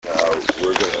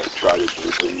try to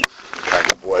do the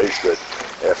kind of ways that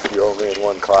if you're only in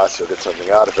one class, you'll get something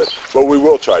out of it. But we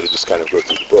will try to just kind of go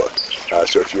through the book.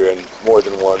 So if you're in more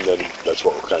than one, then that's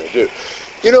what we'll kind of do.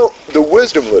 You know, the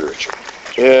wisdom literature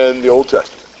in the Old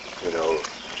Testament, you know,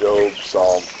 Job,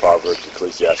 Psalm, Proverbs,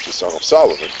 Ecclesiastes, Song of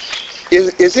Solomon,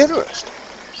 is interesting.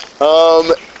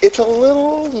 It's a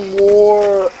little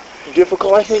more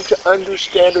difficult, I think, to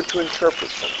understand or to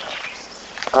interpret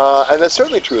sometimes. And that's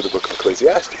certainly true of the book of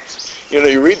Ecclesiastes. You know,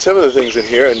 you read some of the things in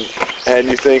here and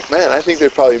you think, man, I think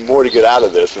there's probably more to get out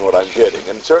of this than what I'm getting.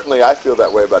 And certainly I feel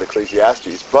that way about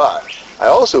Ecclesiastes, but I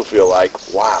also feel like,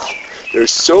 wow,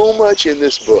 there's so much in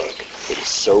this book that is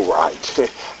so right.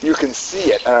 You can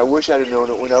see it, and I wish I'd have known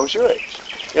it when I was your age.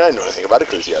 You know, I didn't know anything about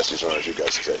Ecclesiastes when I was your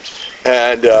guys' age.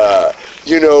 And,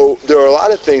 you know, there are a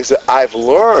lot of things that I've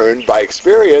learned by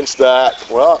experience that,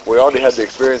 well, we already had the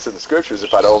experience in the scriptures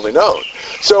if I'd only known.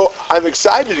 So I'm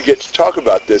excited to get to talk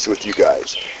about this with you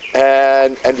guys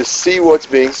and to see what's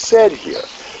being said here.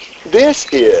 This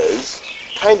is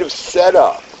kind of set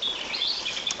up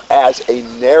as a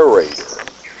narrator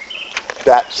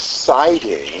that's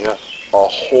citing a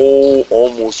whole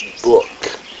almost book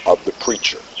of the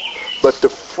preacher. But the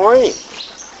frame,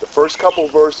 the first couple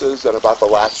verses and about the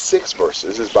last 6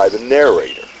 verses is by the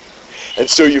narrator. And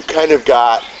so you've kind of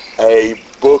got a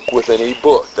book within a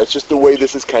book. That's just the way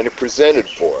this is kind of presented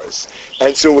for us.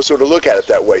 And so we'll sort of look at it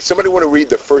that way. Somebody want to read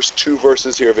the first 2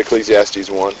 verses here of Ecclesiastes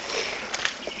 1?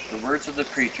 The words of the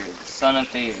preacher, the son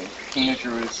of David, king of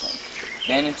Jerusalem.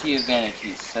 Vanity of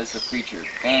vanities, says the preacher.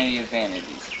 Vanity of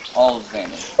vanities. All is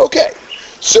vanity. Okay,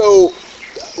 so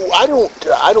I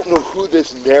don't know who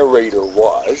this narrator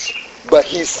was, but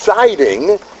he's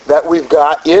citing that we've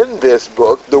got in this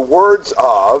book the words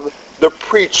of the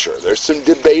preacher. There's some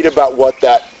debate about what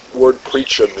that word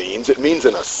preacher means. It means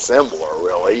an assembler,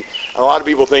 really. And a lot of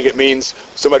people think it means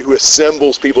somebody who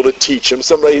assembles people to teach them.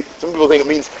 Some people think it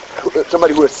means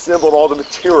somebody who assembled all the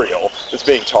material that's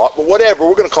being taught. But whatever,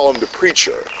 we're going to call him the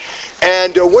preacher.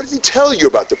 And what does he tell you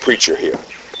about the preacher here?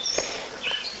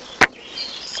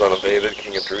 Son of David,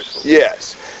 king of Jerusalem.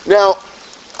 Yes. Now,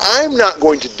 I'm not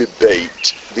going to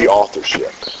debate the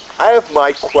authorship. I have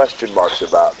my question marks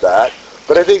about that,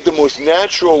 but I think the most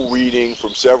natural reading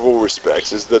from several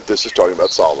respects is that this is talking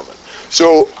about Solomon.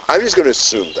 So I'm just going to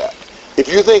assume that. If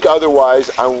you think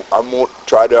otherwise, I won't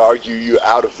try to argue you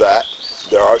out of that.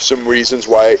 There are some reasons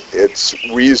why it's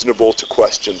reasonable to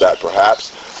question that,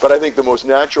 perhaps. But I think the most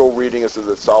natural reading is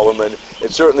that Solomon,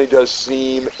 it certainly does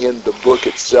seem in the book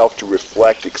itself to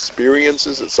reflect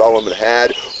experiences that Solomon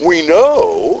had. We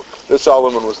know that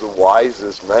Solomon was the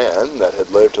wisest man that had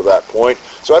lived to that point.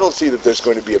 So I don't see that there's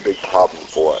going to be a big problem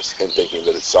for us in thinking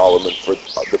that it's Solomon for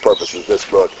the purposes of this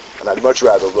book. And I'd much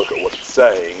rather look at what it's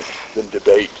saying than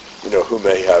debate, you know, who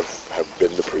may have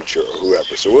been the preacher or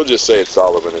whoever. So we'll just say it's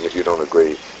Solomon, and if you don't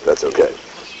agree, that's okay.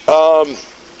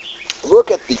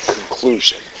 Look at the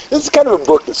conclusion. This is kind of a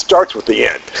book that starts with the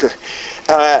end.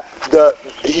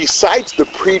 He cites the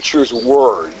preacher's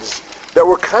words that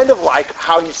were kind of like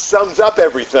how he sums up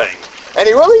everything. And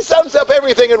he really sums up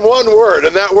everything in one word,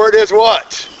 and that word is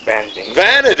what? Vanity.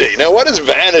 Vanity. Now, what does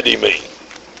vanity mean?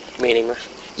 Meaningless.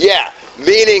 Yeah,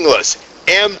 meaningless,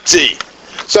 empty.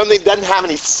 Something that doesn't have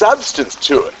any substance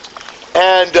to it.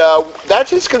 And that's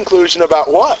his conclusion about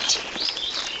what?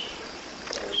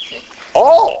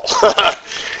 All.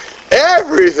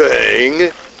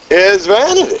 Everything is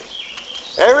vanity.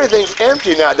 Everything's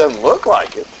empty. Now, it doesn't look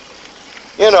like it.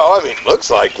 You know, I mean, it looks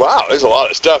like, wow, there's a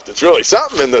lot of stuff that's really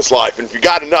something in this life. And if you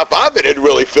got enough of it, it'd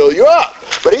really fill you up.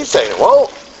 But he's saying,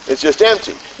 well, it's just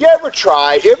empty. You ever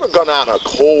gone out on a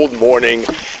cold morning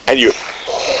and you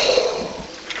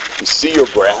see your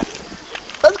breath?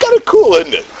 That's kind of cool,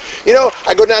 isn't it? You know,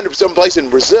 I go down to some place in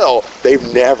Brazil, they've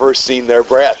never seen their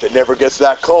breath. It never gets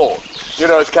that cold. You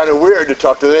know, it's kind of weird to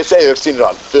talk to them. They say they've seen it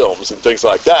on films and things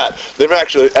like that.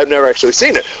 I've never actually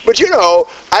seen it. But you know,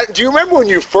 do you remember when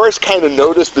you first kind of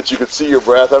noticed that you could see your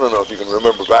breath? I don't know if you can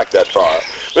remember back that far.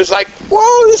 But it's like,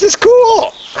 whoa, this is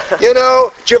cool. You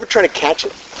know, did you ever try to catch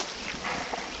it?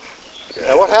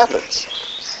 Yeah, what happens?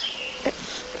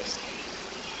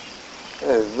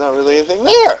 There's not really anything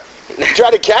there. You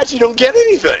try to catch it, you don't get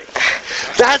anything.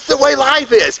 That's the way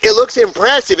life is. It looks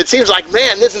impressive. It seems like,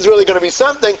 man, this is really going to be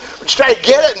something. But you try to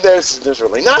get it, and there's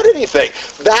really not anything.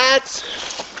 That's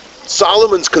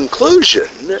Solomon's conclusion,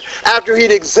 after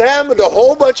he'd examined a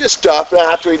whole bunch of stuff, and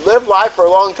after he'd lived life for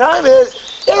a long time,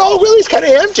 is it all really is kind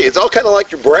of empty. It's all kind of like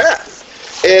your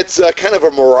breath. It's kind of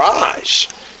a mirage.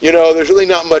 You know, there's really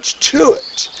not much to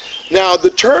it. Now,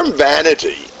 the term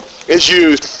vanity is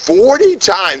used 40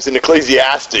 times in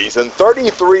Ecclesiastes and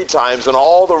 33 times in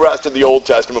all the rest of the Old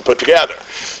Testament put together.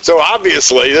 So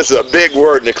obviously, this is a big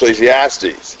word in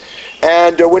Ecclesiastes.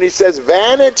 And when he says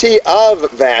vanity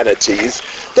of vanities,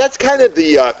 that's kind of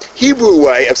the Hebrew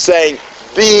way of saying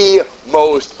the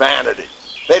most vanity.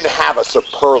 They didn't have a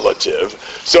superlative,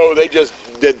 so they just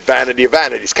did vanity of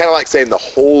vanities. Kind of like saying the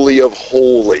holy of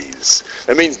holies.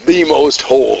 That means the most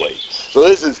holy. So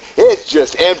it's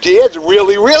just empty. It's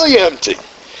really, really empty.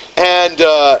 And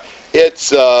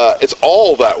it's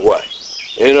all that way.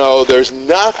 You know, there's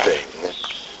nothing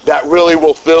that really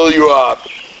will fill you up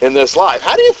in this life.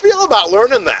 How do you feel about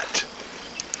learning that?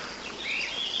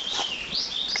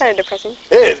 Kind of depressing.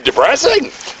 It's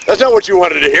depressing. That's not what you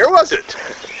wanted to hear, was it?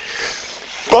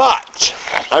 But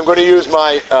I'm going to use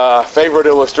my favorite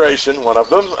illustration, one of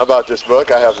them, about this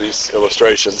book. I have these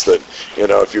illustrations that, you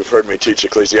know, if you've heard me teach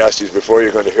Ecclesiastes before,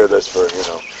 you're going to hear this for, you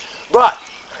know. But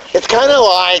it's kind of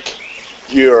like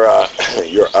your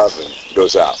oven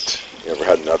goes out. You ever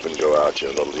had an oven go out?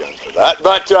 You're a little young for that.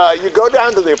 But you go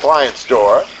down to the appliance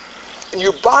store, and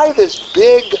you buy this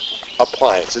big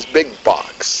appliance, this big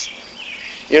box.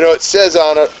 You know, it says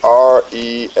on it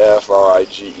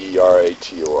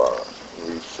refrigerator.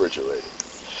 Refrigerator.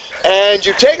 And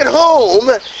you take it home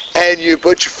and you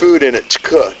put your food in it to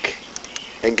cook.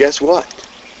 And guess what?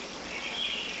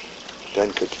 It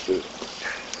doesn't cook your food.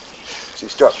 So you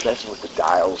start messing with the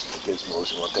dials and the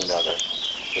gizmos and one thing and another.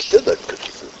 It still doesn't cook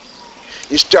your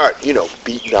food. You start, you know,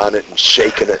 beating on it and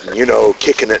shaking it and, you know,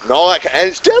 kicking it and all that, and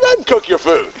it still doesn't cook your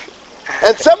food.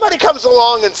 And somebody comes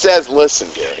along and says, listen,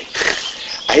 Gary,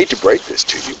 I hate to break this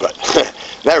to you, but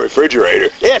that refrigerator,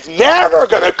 it's never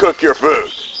going to cook your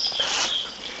food.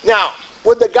 Now,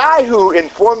 would the guy who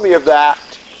informed me of that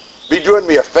be doing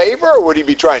me a favor, or would he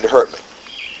be trying to hurt me?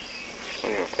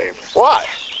 A favor. Why?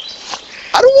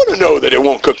 I don't want to know that it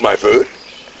won't cook my food.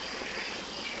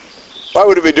 Why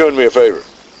would it be doing me a favor?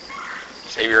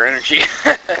 Save your energy.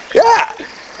 Yeah.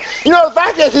 You know, the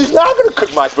fact is, he's not going to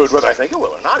cook my food whether I think it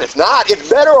will or not. It's not. It's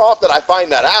better off that I find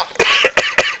that out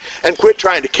and quit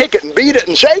trying to kick it and beat it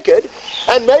and shake it,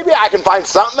 and maybe I can find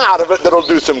something out of it that'll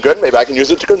do some good. Maybe I can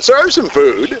use it to conserve some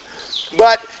food.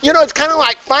 But, you know, it's kind of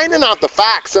like finding out the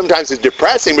facts sometimes is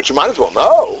depressing, but you might as well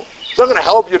know. It's not going to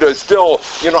help you to still,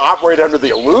 you know, operate under the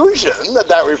illusion that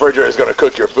that refrigerator is going to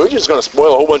cook your food. You're just going to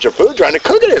spoil a whole bunch of food trying to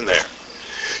cook it in there.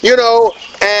 You know,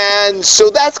 and so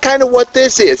that's kind of what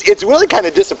this is. It's really kind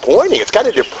of disappointing. It's kind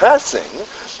of depressing.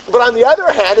 But on the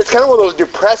other hand, it's kind of one of those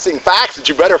depressing facts that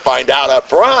you better find out up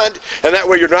front, and that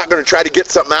way you're not going to try to get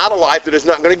something out of life that it's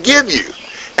not going to give you.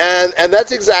 And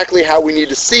that's exactly how we need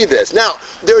to see this. Now,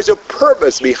 there's a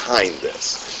purpose behind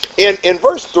this. In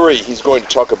verse 3, he's going to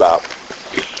talk about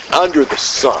under the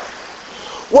sun.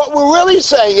 What we're really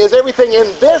saying is everything in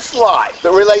this life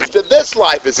that relates to this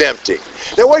life is empty.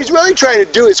 Now what he's really trying to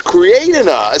do is create in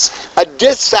us a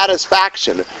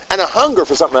dissatisfaction and a hunger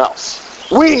for something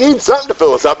else. We need something to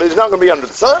fill us up, but it's not going to be under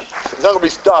the sun. It's not going to be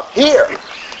stuff here.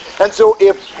 And so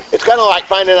if it's kind of like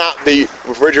finding out the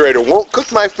refrigerator won't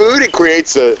cook my food, it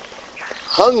creates a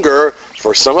hunger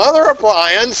for some other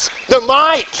appliance that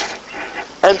might.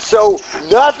 And so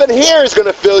nothing here is going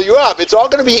to fill you up. It's all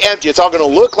going to be empty. It's all going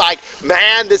to look like,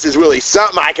 man, this is really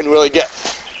something I can really get.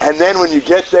 And then when you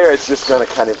get there, it's just going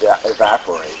to kind of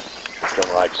evaporate. It's going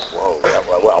to like, whoa, yeah,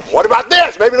 well, what about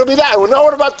this? Maybe it'll be that. Well, no,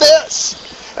 what about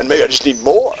this? And maybe I just need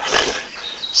more.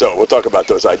 So we'll talk about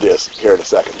those ideas here in a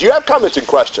second. Do you have comments and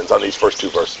questions on these first two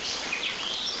verses?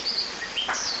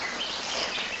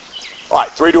 All right,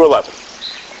 3 to 11.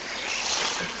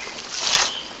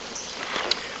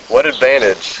 What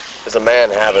advantage does a man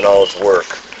have in all his work,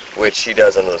 which he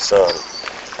does under the sun?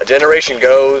 A generation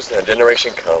goes and a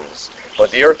generation comes,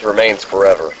 but the earth remains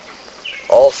forever.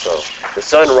 Also, the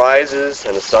sun rises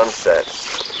and the sun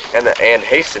sets, and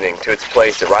hastening to its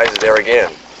place it rises there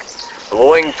again,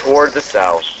 blowing toward the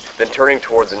south, then turning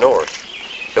toward the north.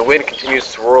 The wind continues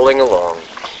swirling along,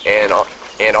 and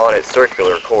on its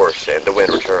circular course, and the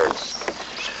wind returns.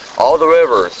 All the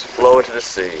rivers flow into the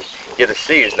sea, yet the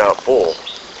sea is not full.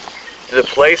 To the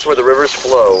place where the rivers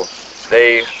flow,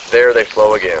 there they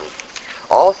flow again.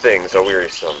 All things are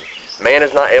wearisome. Man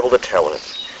is not able to tell it.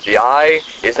 The eye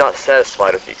is not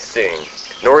satisfied with seeing,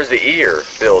 nor is the ear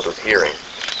filled with hearing.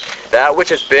 That which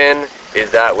has been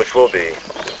is that which will be,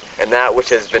 and that which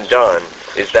has been done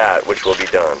is that which will be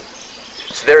done.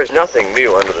 So there is nothing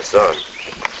new under the sun.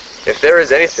 If there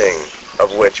is anything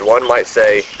of which one might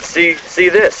say, see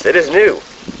this, it is new.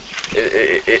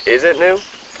 Is it new?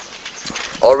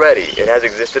 Already it has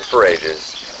existed for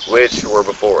ages, which were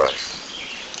before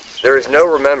us. There is no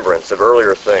remembrance of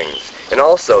earlier things, and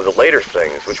also the later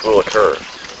things which will occur.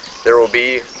 there will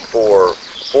be for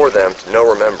them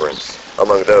no remembrance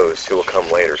among those who will come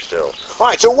later still. All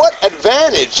right, so what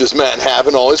advantage does man have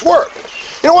in all his work?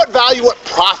 You know, what value, what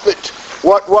profit,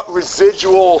 what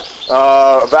residual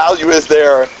value is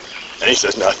there? And he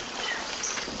says nothing.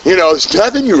 You know, there's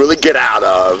nothing you really get out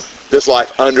of this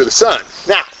life under the sun.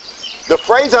 Now, the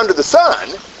phrase under the sun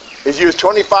is used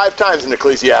 25 times in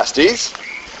Ecclesiastes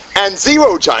and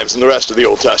 0 times in the rest of the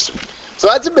Old Testament. So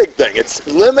that's a big thing. It's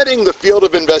limiting the field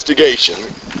of investigation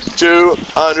to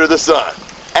under the sun.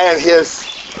 And his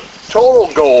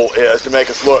total goal is to make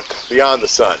us look beyond the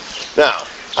sun. Now,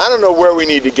 I don't know where we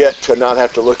need to get to not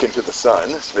have to look into the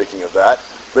sun, speaking of that.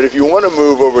 But if you want to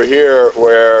move over here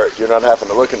where you're not having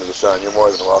to look into the sun, you're more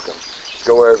than welcome. Just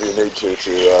go wherever you need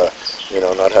to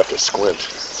not have to squint.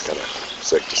 It's kind of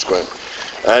sick to squint.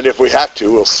 And if we have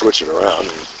to, we'll switch it around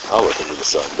and I'll look into the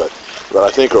sun. But I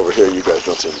think over here you guys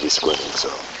don't seem to be squinting, so.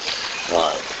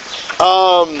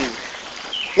 All right.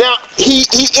 Now, he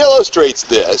illustrates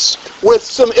this with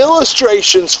some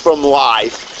illustrations from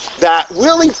life that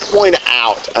really point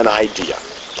out an idea.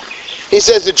 He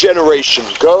says the generation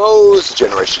goes, the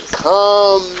generation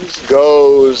comes,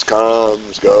 goes,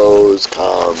 comes, goes,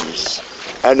 comes,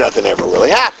 and nothing ever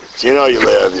really happens. You know, you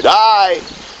live, you die,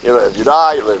 you live, you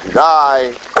die, you live, you die.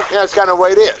 Yeah, that's kind of the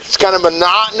way it is. It's kind of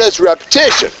monotonous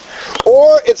repetition.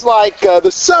 Or it's like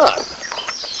the sun.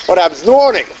 What happens in the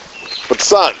morning with the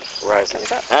sun?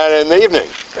 Rises up. And in the evening?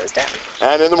 Goes down.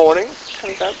 And in the morning?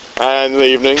 Comes up. And in the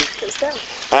evening? Goes down.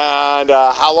 And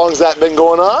how long has that been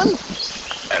going on?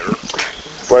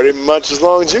 Pretty much as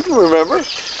long as you can remember.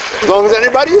 As long as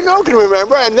anybody you know can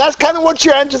remember. And that's kind of what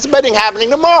you're anticipating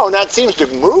happening tomorrow. And that seems to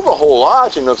move a whole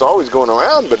lot. You know, it's always going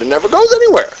around, but it never goes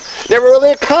anywhere. Never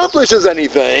really accomplishes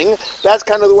anything. That's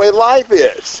kind of the way life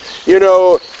is. You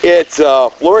know, it's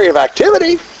a flurry of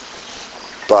activity,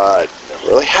 but never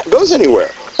really goes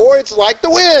anywhere. Or it's like the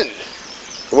wind.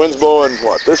 The wind's blowing,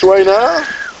 what, this way now?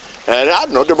 And I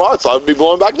don't know, tomorrow it's probably be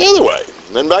blowing back the other way.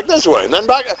 And then back this way, and then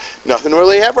back. Nothing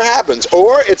really ever happens.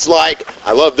 Or it's like,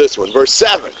 I love this one, verse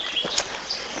 7.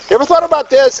 You ever thought about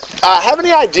this? Have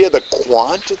any idea the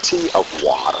quantity of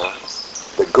water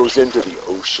that goes into the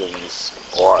oceans?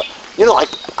 Or, you know, like,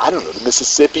 I don't know, the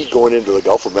Mississippi going into the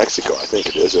Gulf of Mexico, I think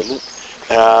it is, isn't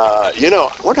it? You know,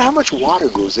 I wonder how much water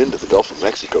goes into the Gulf of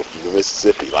Mexico from the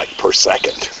Mississippi, like, per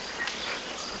second.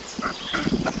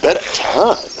 I bet a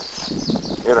ton.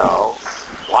 You know,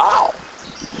 wow.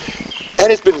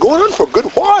 And it's been going on for a good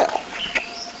while.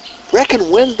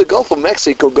 Reckon when's the Gulf of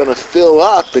Mexico going to fill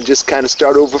up and just kind of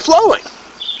start overflowing?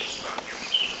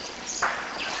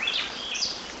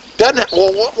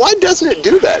 Well, why doesn't it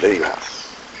do that anyhow?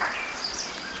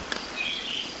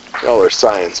 Y'all are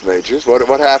science majors. What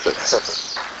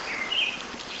happens?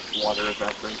 Water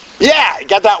evaporates. Yeah, you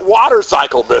got that water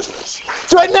cycle business.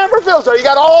 So it never fills up. You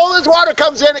got all this water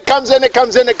comes in, it comes in, it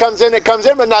comes in, it comes in, it comes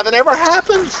in, but nothing ever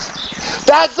happens.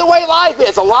 That's the way life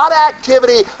is. A lot of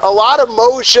activity, a lot of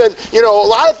motion, you know, a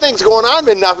lot of things going on,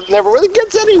 but nothing never really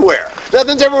gets anywhere.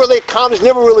 Nothing's ever really accomplished,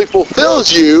 never really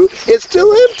fulfills you. It's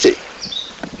still empty.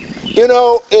 You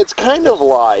know, it's kind of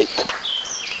like,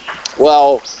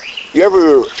 well, you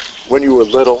ever, when you were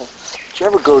little, did you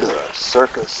ever go to a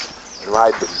circus and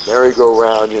ride the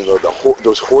merry-go-round, you know,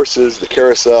 those horses, the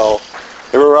carousel?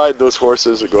 You ever ride those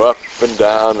horses that go up and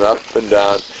down and up and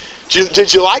down?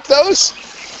 Did you like those?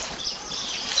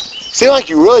 Seemed like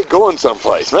you're really going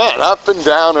someplace, man, up and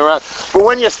down and around. But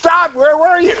when you stopped, where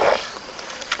were you?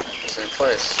 Same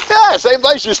place. Yeah, same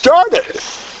place you started.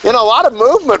 You know, a lot of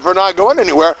movement for not going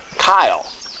anywhere. Kyle,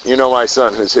 you know, my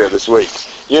son who's here this week,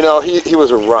 you know, he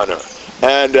was a runner.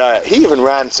 And he even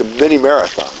ran some mini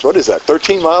marathons. What is that,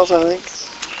 13 miles, I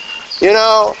think? You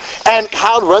know, and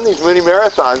Kyle would run these mini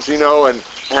marathons, you know, and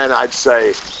I'd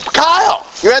say, Kyle,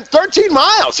 you ran 13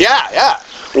 miles. Yeah.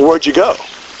 Well, where'd you go?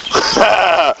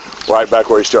 Right back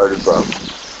where he started from.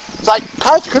 It's like,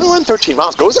 Kyle, you couldn't run 13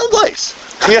 miles. Go someplace.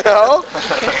 You know?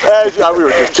 And we were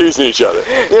just teasing each other.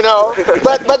 You know?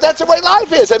 But that's the way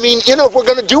life is. I mean, you know, if we're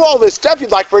going to do all this stuff,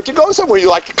 you'd like for it to go somewhere. You'd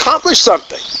like to accomplish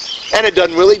something. And it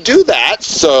doesn't really do that.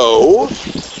 So,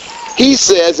 he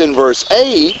says in verse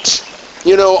 8,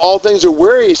 you know, all things are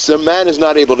wearisome. Man is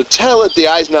not able to tell it. The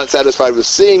eye is not satisfied with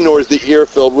seeing, nor is the ear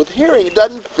filled with hearing. It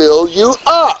doesn't fill you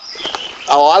up.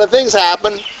 A lot of things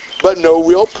happen, but no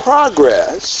real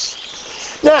progress.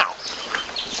 Now,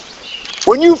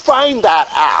 when you find that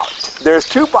out, there's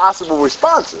two possible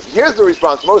responses. Here's the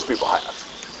response most people have.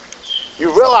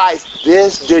 You realize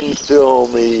this didn't fill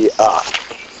me up.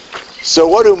 So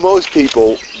what do most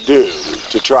people do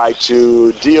to try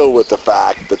to deal with the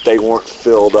fact that they weren't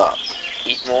filled up?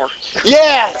 Eat more.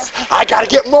 Yes! I gotta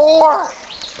get more!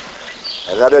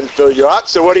 And that doesn't fill you up,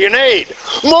 so what do you need?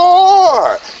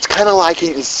 More! It's kind of like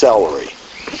eating celery.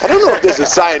 I don't know if this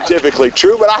is scientifically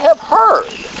true, but I have heard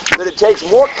that it takes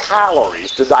more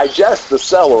calories to digest the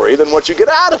celery than what you get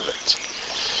out of it.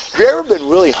 Have you ever been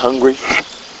really hungry?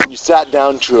 You sat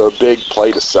down to a big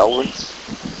plate of celery,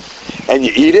 and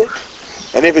you eat it?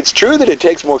 And if it's true that it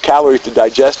takes more calories to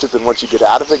digest it than what you get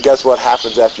out of it, guess what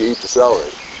happens after you eat the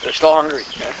celery? They're still hungry.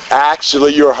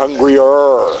 Actually, you're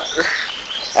hungrier.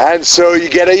 And so you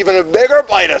get even a bigger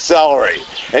plate of celery,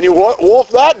 and you wolf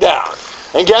that down.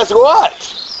 And guess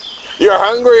what? You're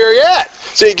hungrier yet.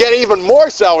 So you get even more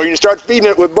celery, and you start feeding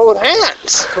it with both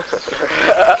hands.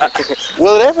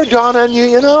 Will it ever dawn on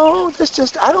you, I don't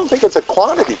think it's a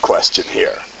quantity question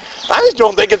here. I just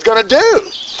don't think it's going to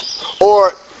do.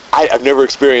 Or, I've never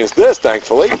experienced this,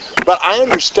 thankfully, but I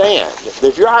understand that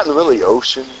if you're out in the middle of the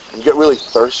ocean and you get really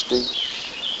thirsty,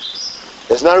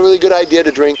 it's not a really good idea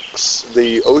to drink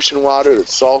the ocean water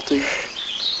that's salty,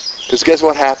 because guess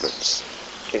what happens?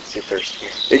 It gets you thirsty.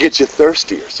 It gets you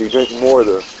thirstier, so you drink more of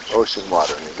the ocean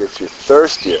water, and it gets you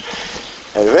thirstier.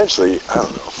 And eventually, I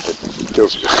don't know, it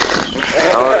kills you. I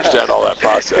don't understand all that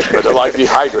process, but it like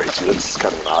dehydrates you. It's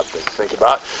kind of an odd thing to think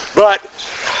about. But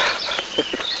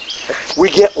we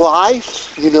get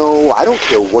life, I don't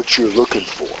care what you're looking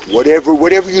for.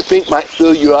 Whatever you think might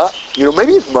fill you up.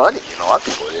 Maybe it's money. A lot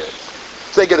of people it is.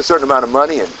 So they get a certain amount of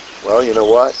money and, well, you know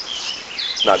what?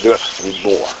 It's not doing it. I need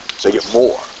more. So they get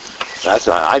more.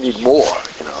 I need more,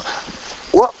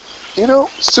 Well,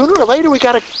 sooner or later we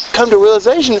got to come to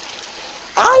realization,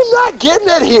 I'm not getting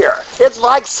it here. It's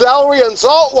like celery and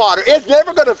salt water. It's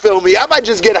never going to fill me up. I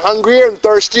just get hungrier and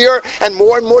thirstier and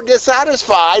more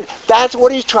dissatisfied. That's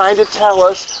what he's trying to tell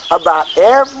us about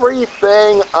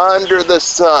everything under the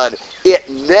sun. It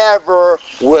never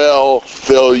will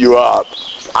fill you up.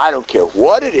 I don't care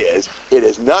what it is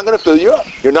not going to fill you up.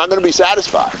 You're not going to be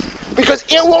satisfied because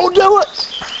it won't do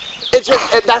it. It's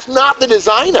just, that's not the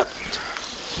design of it.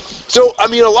 So, a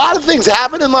lot of things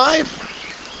happen in life,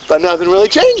 but nothing really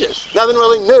changes. Nothing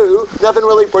really new, nothing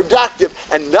really productive,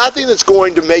 and nothing that's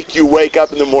going to make you wake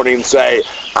up in the morning and say,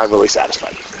 I'm really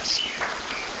satisfied with this.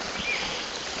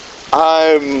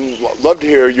 I'd love to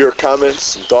hear your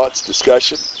comments and thoughts,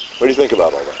 discussion. What do you think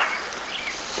about all that?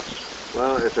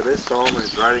 Well, if it is Solomon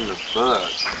who's writing the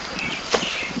book,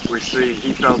 we see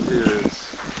he felt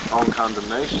his own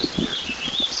condemnation here.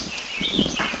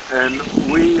 And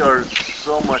we are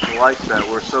so much like that.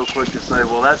 We're so quick to say,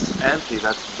 well, that's empty,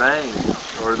 that's vain,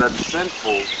 or that's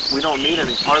sinful. We don't need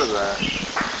any part of that.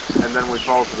 And then we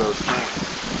fall to those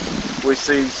things. We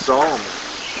see Solomon,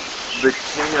 the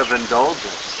king of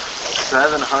indulgence,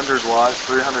 700 wives,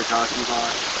 300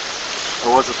 concubines.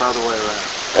 Or was it the other way around?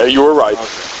 Hey, you were right.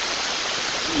 Okay.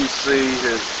 You see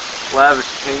his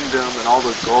lavish kingdom and all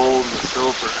the gold and the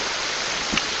silver.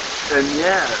 And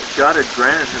yeah, God had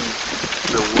granted him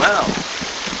the wealth,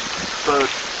 but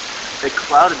it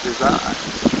clouded his eyes.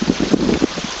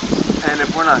 And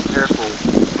if we're not careful,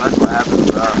 that's what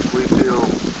happens to us. We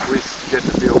get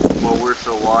to feel, well, we're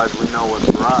so wise, we know what's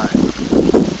right.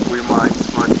 We might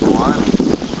smudge the line.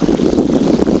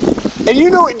 And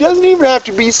it doesn't even have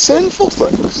to be sinful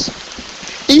things.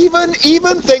 Even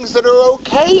things that are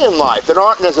okay in life, that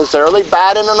aren't necessarily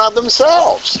bad in and of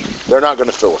themselves, they're not going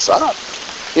to fill us up.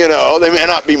 They may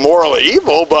not be morally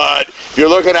evil, but if you're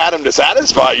looking at them to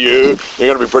satisfy you,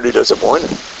 you're going to be pretty disappointed.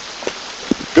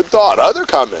 Good thought. Other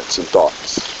comments and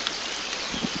thoughts?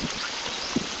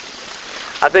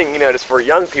 I think, just for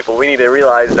young people, we need to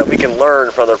realize that we can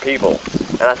learn from other people.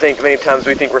 And I think many times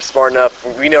we think we're smart enough,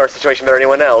 we know our situation better than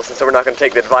anyone else, and so we're not going to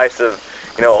take the advice of,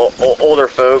 older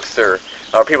folks or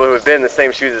people who have been in the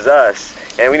same shoes as us.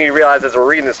 And we need to realize as we're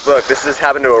reading this book, this has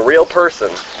happened to a real person.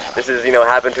 This is,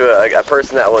 happened to a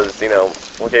person that was,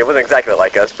 okay, it wasn't exactly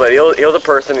like us, but he was a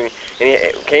person, and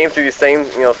he came through these same,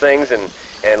 things and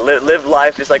lived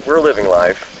life just like we're living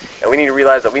life. And we need to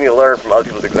realize that we need to learn from other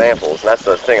people's examples. And that's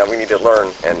the thing that we need to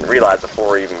learn and realize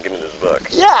before we even get into this book.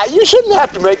 Yeah, you shouldn't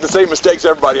have to make the same mistakes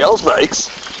everybody else makes.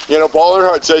 Paul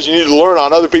Earnhardt says you need to learn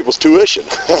on other people's tuition.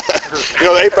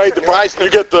 They paid the price and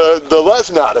you get the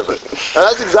lesson out of it. And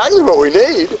that's exactly what we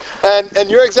need. And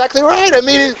you're exactly right. And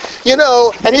he's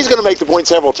going to make the point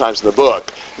several times in the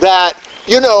book that,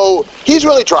 he's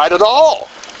really tried it all.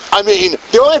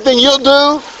 The only thing you'll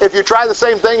do if you try the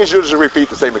same thing is you'll just repeat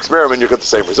the same experiment, you'll get the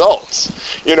same results.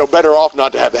 Better off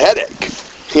not to have the headache.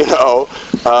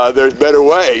 There's better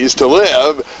ways to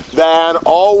live than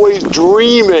always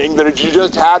dreaming that if you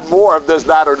just had more of this,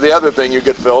 that, or the other thing, you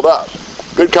get filled up.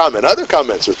 Good comment. Other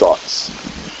comments or thoughts?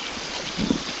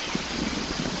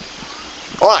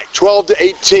 All right, 12 to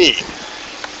 18.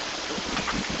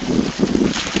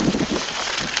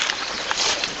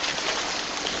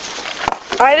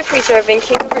 I, the preacher, have been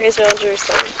king over Israel and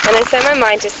Jerusalem, and I set my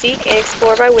mind to seek and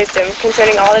explore by wisdom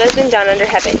concerning all that has been done under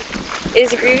heaven. It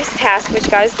is a grievous task which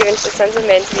God has given to the sons of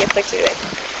men to be afflicted with.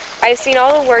 I have seen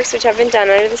all the works which have been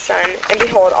done under the sun, and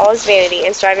behold, all is vanity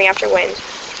and striving after wind.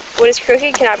 What is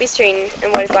crooked cannot be straightened,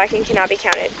 and what is lacking cannot be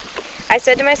counted. I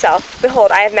said to myself,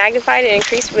 behold, I have magnified and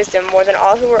increased wisdom more than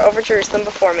all who were over Jerusalem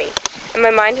before me, and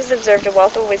my mind has observed a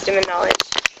wealth of wisdom and knowledge.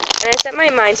 And I set my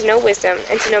mind to know wisdom,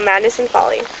 and to know madness and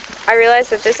folly. I realize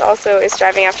that this also is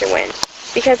striving after wind,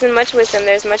 because in much wisdom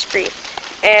there is much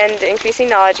grief, and increasing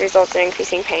knowledge results in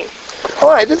increasing pain. All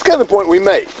right, this is kind of the point we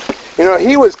made. You know,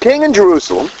 he was king in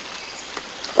Jerusalem,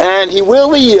 and he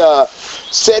really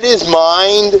set his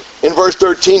mind in verse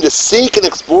 13 to seek and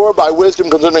explore by wisdom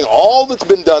concerning all that's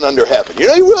been done under heaven. You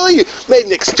know, he really made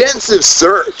an extensive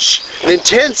search, an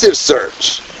intensive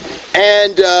search.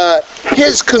 And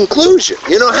his conclusion,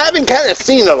 you know, having kind of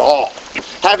seen it all,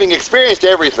 having experienced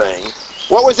everything,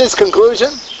 what was his conclusion?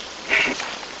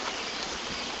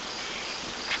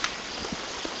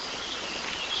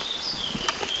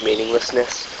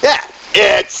 Meaninglessness. Yeah,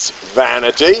 it's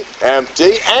vanity,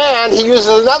 empty, and he uses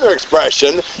another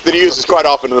expression that he uses quite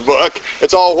often in the book.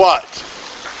 It's all what?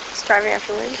 Striving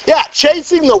after wind. Yeah,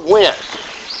 chasing the wind.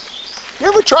 You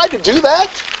ever tried to do that?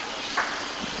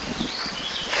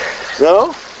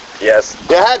 No? Yes.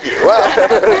 Yeah, have you? Well,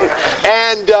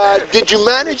 and did you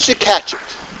manage to catch it?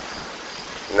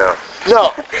 No.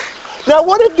 No. Now,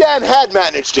 what if Dan had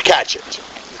managed to catch it?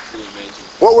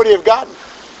 What would he have gotten?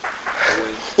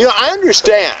 You know, I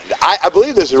understand. I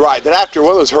believe this is right, that after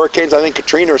one of those hurricanes, I think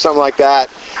Katrina or something like that,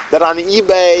 that on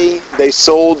eBay they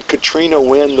sold Katrina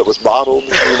wind that was bottled.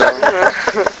 You know?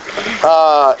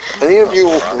 Any of you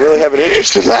really have an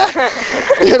interest in that?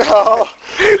 You know?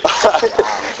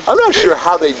 I'm not sure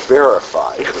how they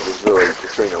verified it was really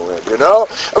Katrina wind, you know?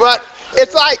 But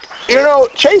it's like, you know,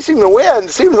 chasing the wind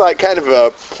seems like kind of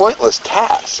a pointless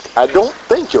task. I don't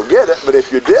think you'll get it, but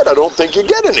if you did, I don't think you'd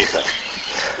get anything.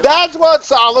 That's what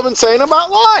Solomon's saying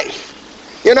about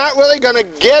life. You're not really going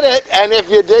to get it, and if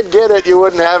you did get it, you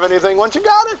wouldn't have anything once you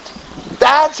got it.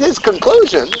 That's his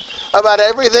conclusion about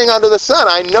everything under the sun.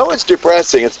 I know it's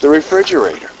depressing. It's the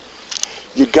refrigerator.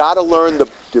 You got to learn the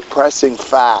depressing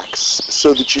facts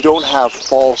so that you don't have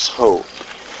false hope,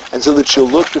 and so that you'll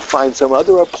look to find some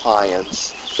other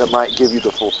appliance that might give you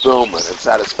the fulfillment and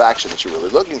satisfaction that you're really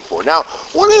looking for. Now,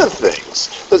 one of the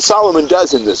things that Solomon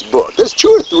does in this book, there's 2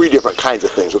 or 3 different kinds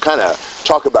of things. We'll kind of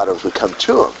talk about it as we come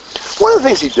to them. One of the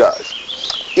things he does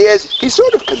is he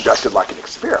sort of conducted like an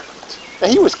experiment. Now,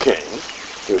 he was king.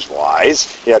 He was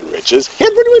wise. He had riches. He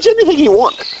had pretty much anything he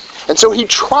wanted. And so he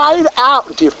tried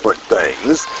out different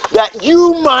things that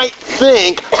you might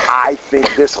think, I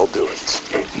think this will do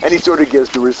it. And he sort of gives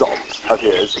the results of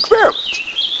his experiment.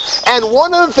 And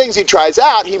one of the things he tries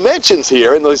out, he mentions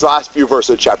here in those last few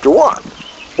verses of chapter 1.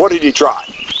 What did he try?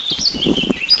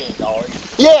 Knowledge.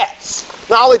 Yes,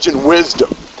 knowledge and wisdom.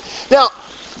 Now,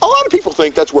 a lot of people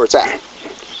think that's where it's at.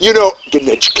 You know, get an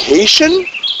education,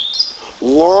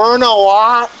 learn a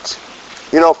lot,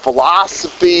 you know,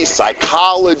 philosophy,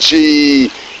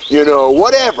 psychology, you know,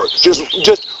 whatever. Just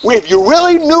if you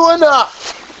really knew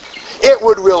enough, it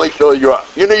would really fill you up.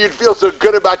 You know, you'd feel so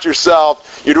good about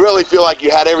yourself, you'd really feel like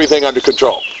you had everything under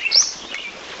control.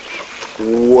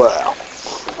 Well,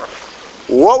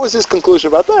 what was his conclusion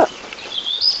about that?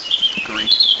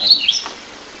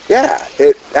 Yeah,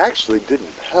 it actually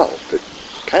didn't help. It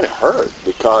kind of hurt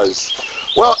because,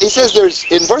 well, he says there's,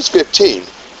 in verse 15,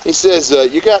 he says,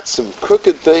 you got some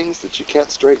crooked things that you can't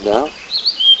straighten out,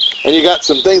 and you got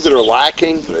some things that are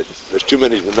lacking, that there's too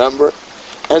many to number.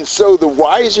 And so the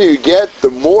wiser you get, the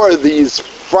more of these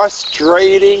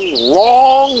frustrating,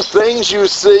 wrong things you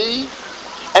see,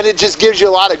 and it just gives you a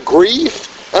lot of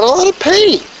grief and a lot of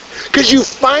pain, because you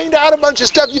find out a bunch of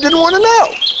stuff you didn't want to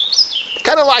know.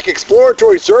 Kind of like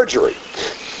exploratory surgery.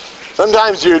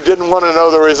 Sometimes you didn't want to know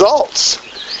the results.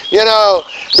 You know,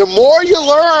 the more you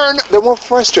learn, the more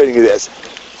frustrating it is.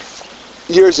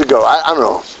 Years ago, I don't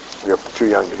know, you're too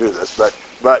young to do this, but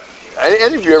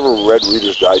any of you ever read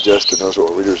Reader's Digest or knows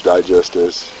what Reader's Digest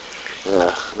is?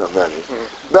 Yeah, not many.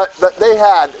 But they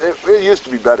had, it used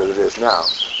to be better than it is now.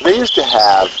 They used to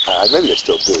have, maybe they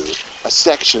still do, a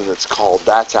section that's called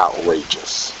That's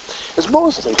Outrageous. It's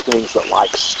mostly things that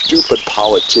like stupid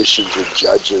politicians or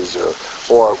judges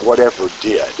or whatever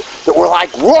did that were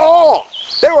like wrong.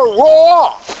 They were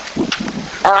wrong.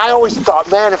 And I always thought,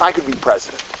 man, if I could be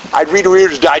president, I'd read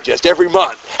Reader's Digest every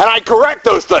month, and I'd correct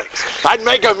those things. I'd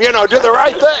make them, you know, do the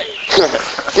right thing.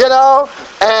 You know?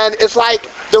 And it's like,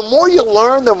 the more you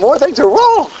learn, the more things are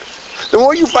wrong. The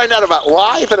more you find out about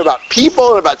life and about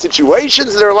people and about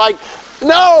situations that are like,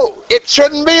 No, it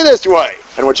shouldn't be this way.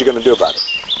 And what you going to do about it?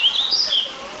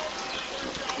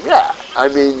 Yeah, I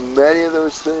mean, many of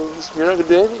those things, you're not going to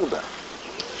do anything about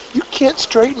it. You can't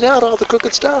straighten out all the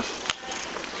crooked stuff.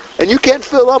 And you can't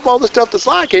fill up all the stuff that's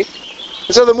lacking.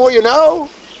 And so the more you know,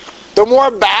 the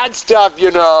more bad stuff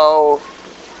you know.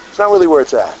 It's not really where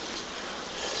it's at.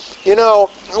 You know,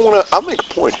 I'll make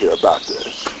a point here about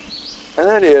this. And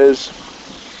that is,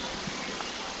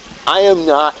 I am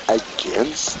not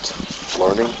against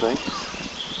learning things.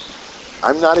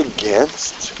 I'm not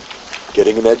against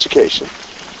getting an education.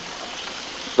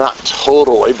 Not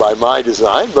totally by my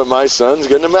design, but my son's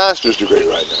getting a master's degree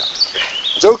right now.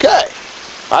 It's okay.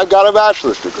 I've got a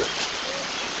bachelor's degree.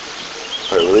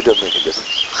 But it really doesn't make a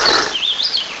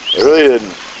difference. It really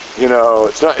didn't. You know,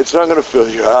 it's not going to fill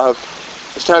you up.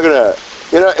 It's not going to,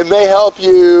 it may help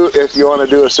you if you want to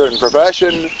do a certain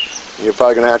profession. You're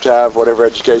probably going to have whatever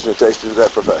education it takes to do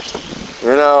that profession.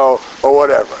 Or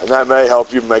whatever. And that may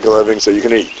help you make a living so you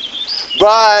can eat.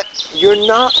 But you're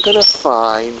not going to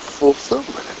find fulfillment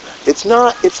in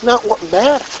that. It's not what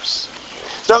matters.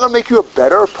 It's not going to make you a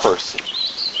better person.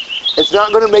 It's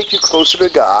not going to make you closer to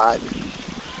God.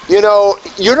 You're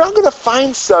not going to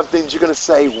find something that you're going to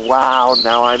say, wow,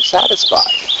 now I'm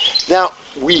satisfied. Now,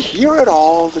 we hear it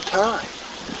all the time.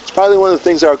 It's probably one of the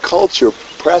things our culture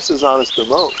presses on us the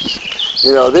most.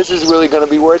 This is really going to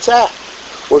be where it's at.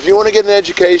 Well, if you want to get an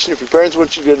education, if your parents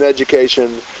want you to get an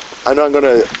education, I'm not going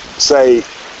to say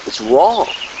it's wrong,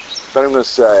 but I'm going to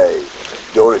say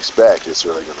don't expect it's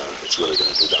really going to do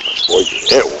that much for you.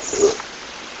 It won't do it.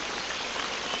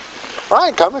 All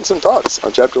right, comments and thoughts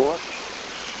on chapter 1. I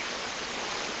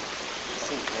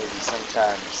think maybe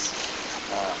sometimes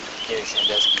Gary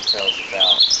Sandusky tells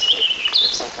about if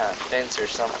there's some kind of fence or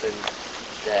something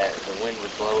that the wind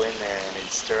would blow in there and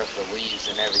it'd stir up the leaves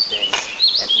and everything,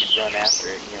 and he'd run after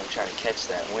it, trying to catch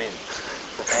that wind.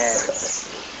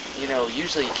 And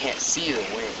usually you can't see the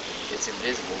wind; it's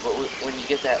invisible. But when you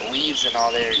get that leaves and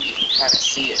all there, you can kind of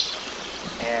see it.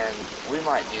 And we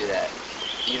might do that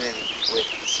even with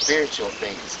spiritual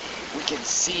things. We can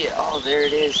see it. Oh, there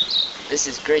it is. This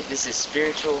is great. This is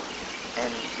spiritual.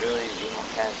 And really, we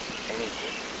don't have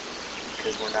anything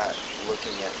because we're not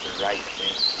looking at the right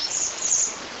thing.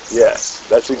 Yes,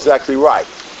 that's exactly right.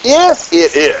 If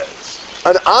it is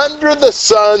an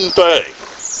under-the-sun thing,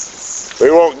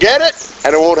 we won't get it,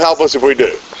 and it won't help us if we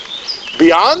do.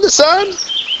 Beyond the sun,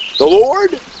 the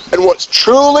Lord, and what's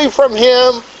truly from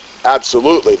Him,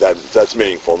 absolutely, that's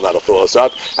meaningful, and that'll fill us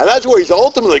up. And that's where He's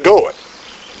ultimately going.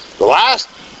 The last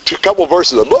couple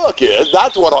verses of the book is,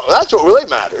 that's what really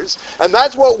matters, and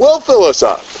that's what will fill us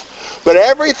up. But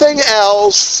everything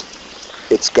else,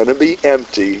 it's going to be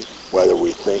empty, whether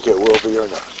we think it will be or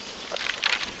not.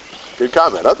 Good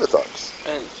comment. Other thoughts?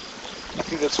 And I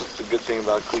think that's the good thing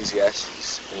about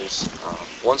Ecclesiastes is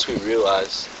once we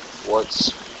realize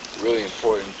what's really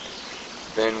important,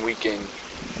 then we can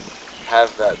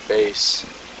have that base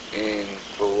in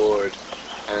the Lord,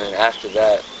 and then after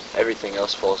that, everything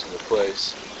else falls into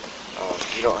place.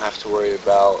 You don't have to worry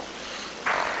about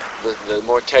the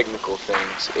more technical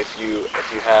things. If you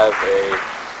have a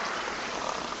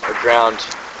ground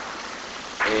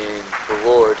in the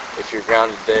Lord, if you're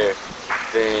grounded there,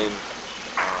 then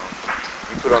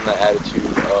you put on that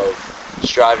attitude of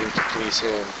striving to please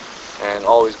Him and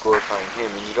always glorifying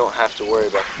Him, and you don't have to worry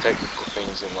about the technical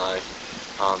things in life,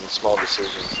 the small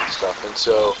decisions and stuff. And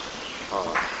so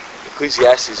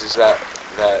Ecclesiastes is that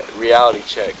reality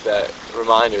check, that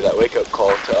reminder, that wake-up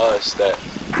call to us that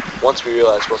once we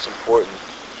realize what's important,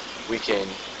 we can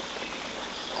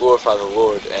glorify the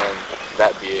Lord, and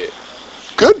that be it.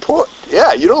 Good point.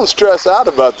 Yeah, you don't stress out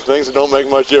about the things that don't make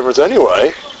much difference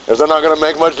anyway, because they're not going to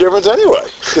make much difference anyway.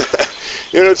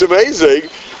 It's amazing.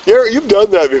 You've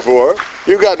done that before.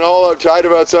 You've gotten all uptight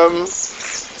about something,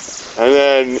 and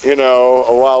then,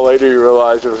 a while later you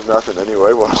realize there was nothing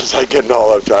anyway. What was I getting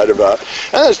all uptight about?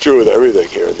 And that's true with everything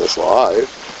here in this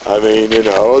life. I mean,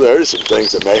 there's some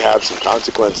things that may have some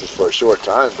consequences for a short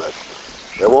time, but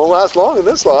it won't last long in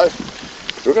this life.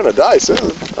 We're going to die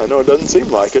soon. I know it doesn't seem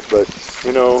like it, but,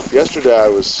 yesterday I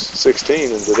was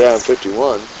 16 and today I'm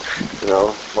 51.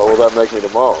 What will that make me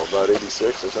tomorrow? About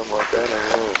 86 or something like that?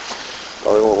 I don't know.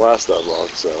 Probably won't last that long,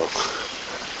 so.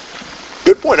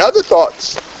 Good point. Other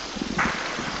thoughts?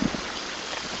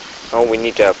 We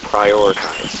need to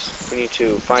prioritize. We need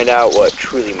to find out what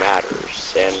truly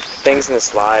matters. And things in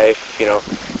this life,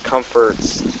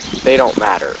 comforts, they don't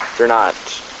matter. They're not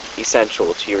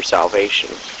essential to your salvation.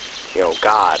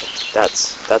 God,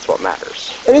 that's what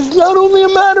matters. And it's not only a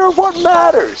matter of what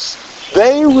matters.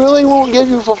 They really won't give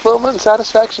you fulfillment and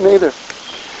satisfaction either.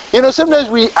 Sometimes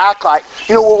we act like,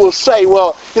 we'll say,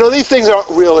 well, these things aren't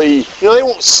really, they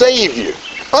won't save you.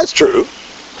 Well, that's true.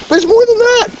 But it's more than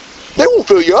that. They won't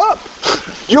fill you up.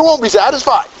 You won't be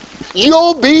satisfied.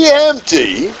 You'll be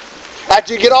empty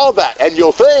after you get all that. And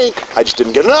you'll think, I just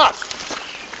didn't get enough.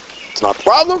 It's not the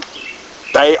problem.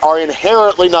 They are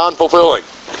inherently non-fulfilling.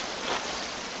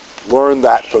 Learn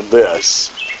that from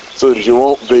this, so that you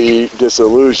won't be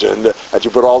disillusioned that you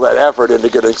put all that effort into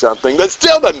getting something that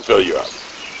still doesn't fill you up.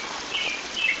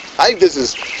 I think this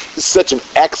is such an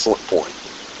excellent point.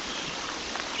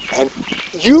 And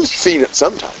you've seen it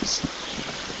sometimes.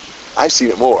 I've seen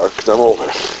it more because I'm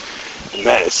older. And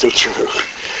man, it's so true.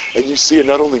 And you see it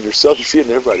not only in yourself, you see it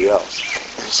in everybody else.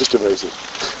 And it's just amazing.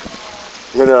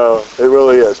 It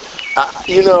really is.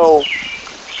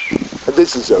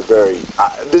 This is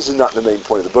this is not the main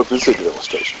point of the book, this is an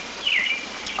illustration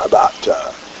about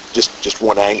just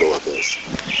one angle of this.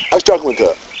 I was talking with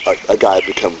a guy I've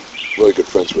become really good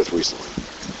friends with recently,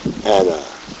 and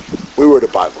we were at a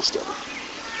Bible study,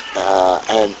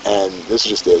 and this was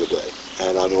just the other day,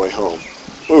 and on the way home,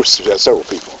 we were several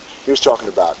people. He was talking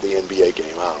about the NBA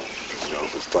game. I don't know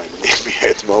if he's playing in the NBA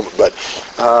at the moment, but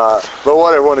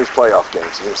whatever, one of these playoff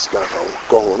games, and he was going to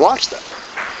go home and watch that.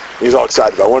 He was all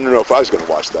excited about it. I wanted to know if I was going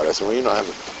to watch that. I said, well, I don't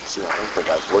think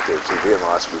I've looked at TV in the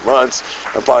last few months.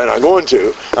 I'm probably not going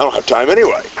to. I don't have time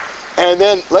anyway. And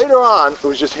then later on, it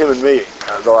was just him and me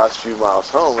the last few miles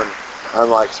home, and I'm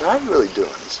like, so how are you really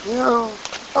doing? He said,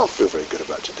 I don't feel very good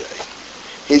about today.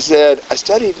 He said, I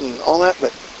studied and all that,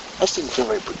 but I just didn't feel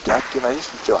very productive. I just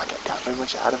didn't feel like I got very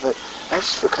much out of it. I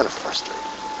just feel kind of frustrated.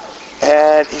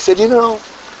 And he said, I'm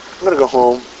going to go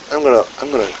home. I'm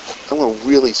gonna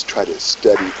really try to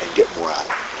study and get more out of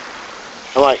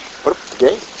it. I'm like, what about the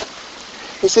game?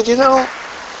 He said,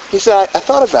 I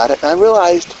thought about it and I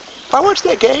realized if I watch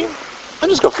that game, I'm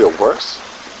just gonna feel worse.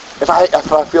 If I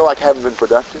feel like I haven't been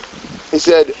productive. He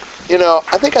said,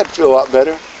 I think I'd feel a lot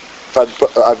better if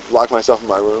I'd lock myself in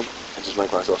my room and just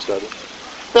make myself study.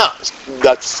 Now,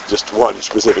 that's just one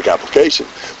specific application,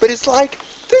 but it's like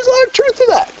there's a lot of truth to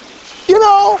that.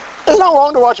 There's not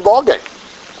wrong to watch a ball game.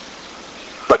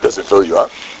 But does it fill you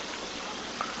up?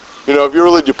 If you're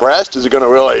really depressed, is it going to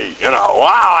really,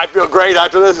 wow, I feel great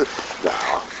after this?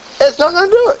 No. It's not going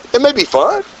to do it. It may be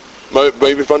fun. It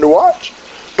may be fun to watch.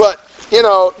 But, you're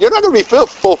not going to be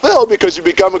fulfilled because you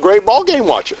become a great ball game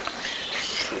watcher.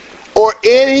 Or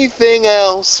anything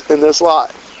else in this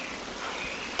life.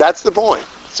 That's the point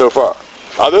so far.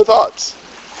 Other thoughts?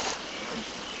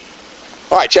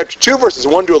 All right, chapter 2, verses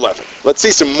 1 to 11. Let's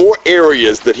see some more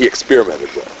areas that he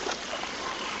experimented with.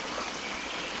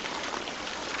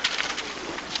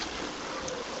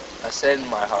 I said in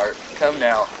my heart, come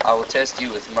now, I will test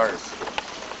you with mirth.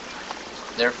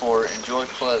 Therefore enjoy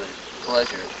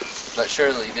pleasure, but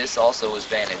surely this also was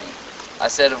vanity. I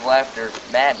said of laughter,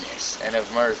 madness, and of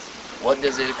mirth, what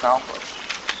does it accomplish?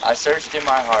 I searched in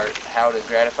my heart how to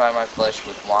gratify my flesh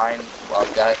with wine, while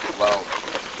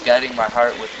guiding my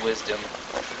heart with wisdom,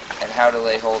 and how to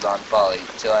lay hold on folly,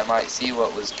 till I might see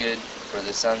what was good for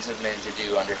the sons of men to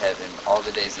do under heaven all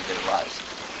the days of their lives.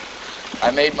 I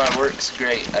made my works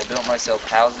great. I built myself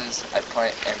houses. I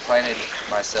planted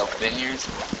myself vineyards.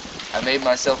 I made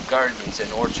myself gardens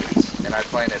and orchards, and I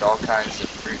planted all kinds of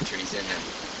fruit trees in them.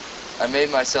 I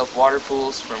made myself water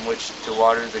pools from which to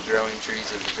water the growing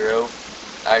trees of the grove.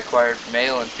 I acquired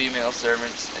male and female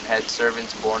servants, and had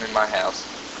servants born in my house.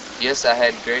 Yes, I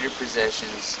had greater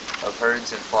possessions of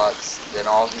herds and flocks than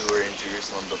all who were in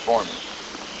Jerusalem before me.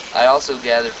 I also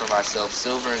gathered for myself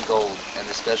silver and gold, and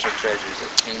the special treasures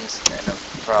of kings and of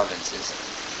provinces.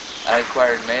 I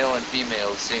acquired male and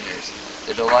female singers,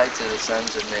 the delights of the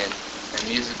sons of men, and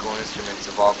musical instruments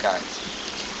of all kinds.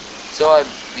 So I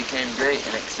became great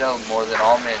and excelled more than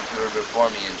all men who were before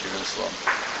me in Jerusalem.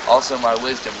 Also my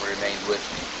wisdom remained with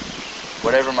me.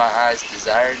 Whatever my eyes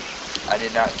desired, I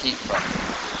did not keep from me.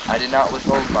 I did not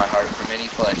withhold my heart from any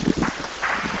pleasure,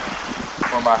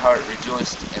 for my heart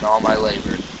rejoiced in all my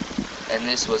labor, and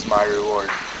this was my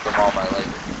reward from all my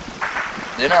labor.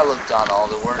 Then I looked on all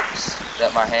the works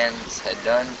that my hands had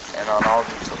done, and on all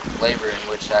the labor in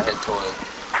which I had toiled,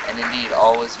 and indeed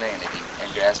all was vanity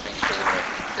and grasping for the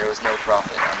wind. There was no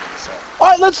profit under the sun. All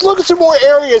right, let's look at some more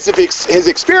areas of his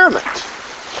experiment.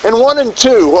 In 1 and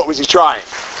 2, what was he trying?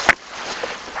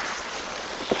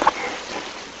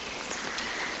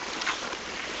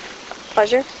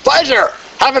 Pleasure. Pleasure,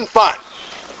 having fun.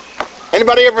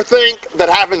 Anybody ever think that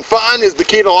having fun is the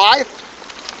key to life?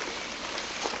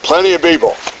 Plenty of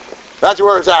people. That's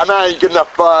where it's at. Man, you get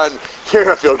enough fun, you're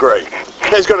going to feel great.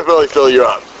 It's going to really fill you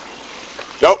up.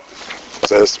 Nope.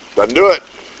 Says, doesn't do it.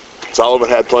 Solomon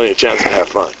had plenty of chance to have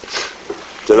fun.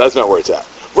 So that's not where it's at.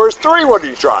 Verse 3, what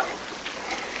did he try?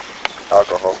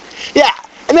 Alcohol. Yeah.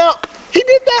 Now, he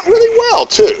did that really well,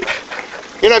 too.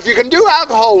 You know, if you can do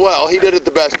alcohol well, he did it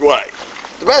the best way.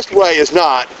 The best way is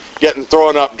not getting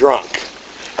thrown up drunk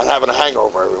and having a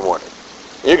hangover every morning.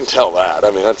 You can tell that.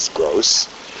 I mean, that's gross.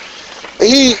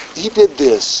 He did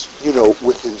this, you know,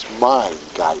 with his mind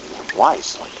guiding him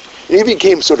wisely. And he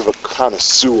became sort of a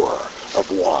connoisseur of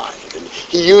wine, and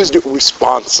he used it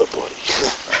responsibly.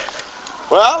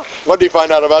 Well, what did he find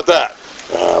out about that?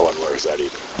 I wasn't worried that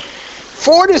either.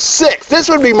 4 to 6. This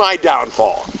would be my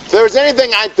downfall. If there was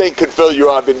anything I think could fill you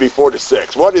up, it'd be 4 to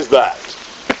 6. What is that?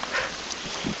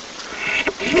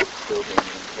 Building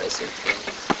impressive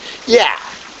things. Yeah.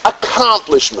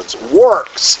 Accomplishments,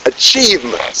 works,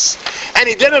 achievements. And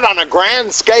he did it on a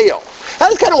grand scale.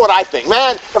 That's kind of what I think.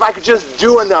 Man, if I could just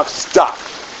do enough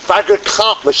stuff, if I could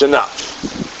accomplish enough.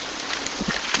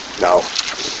 No.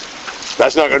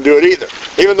 That's not going to do it either.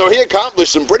 Even though he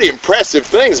accomplished some pretty impressive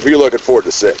things if you look at 4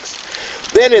 to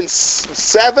 6. Then in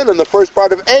 7 and the first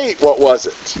part of 8, what was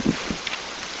it?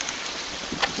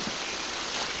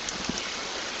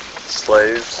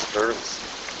 Slaves, servants.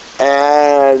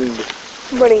 And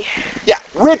Money. yeah,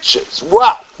 riches,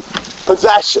 wealth,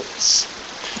 possessions.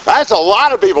 That's a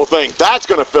lot of people think that's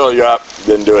going to fill you up.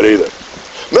 Didn't do it either.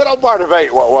 Middle part of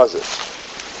 8, what was it?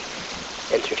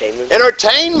 Entertainment.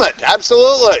 Entertainment,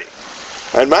 absolutely.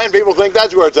 And man, people think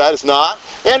that's where it's at. It's not.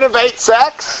 End of 8,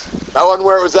 sex. That wasn't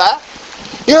where it was at.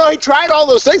 You know, he tried all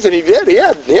those things, and he did. He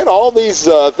had all these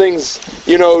things,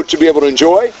 you know, to be able to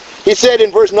enjoy. He said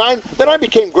in verse 9, then I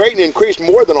became great and increased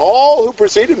more than all who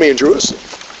preceded me in Jerusalem.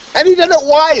 And he did it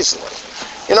wisely.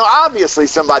 You know, obviously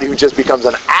somebody who just becomes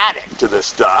an addict to this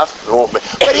stuff won't be.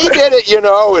 But he did it, you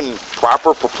know, in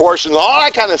proper proportions, all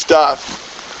that kind of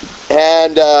stuff.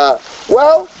 And,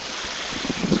 well,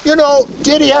 you know,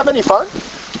 did he have any fun?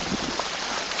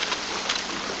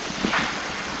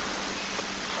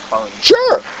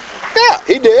 Sure. Yeah,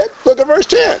 he did. Look at verse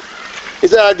 10. He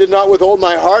said, I did not withhold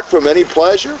my heart from any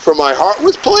pleasure, for my heart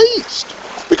was pleased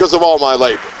because of all my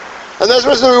labor. And this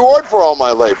was the reward for all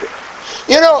my labor.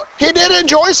 You know, he did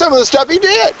enjoy some of the stuff he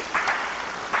did.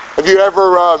 Have you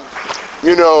ever,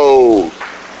 you know,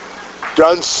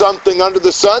 done something under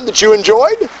the sun that you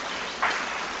enjoyed?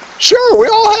 Sure, we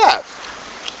all have.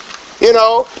 You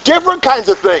know, different kinds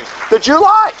of things that you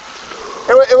like.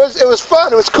 It was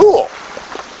fun. It was cool.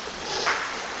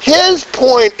 His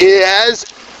point is,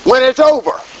 when it's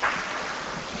over,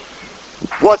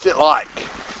 what's it like?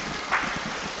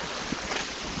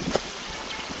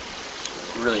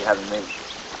 You really haven't made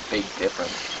a big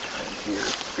difference in your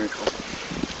spiritual.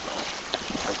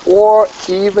 Or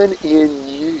even in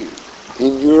you,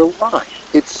 in your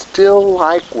life. It's still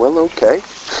like, well, okay,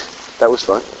 that was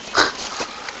fun.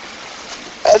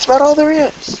 That's about all there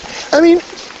is. I mean,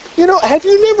 you know, have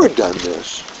you never done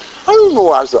this? I remember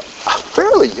when I was a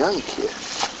fairly young kid,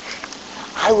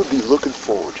 I would be looking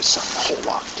forward to something a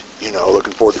whole lot. You know,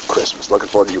 looking forward to Christmas, looking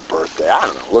forward to your birthday, I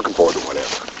don't know, looking forward to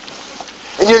whatever.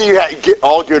 And then you get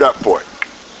all geared up for it.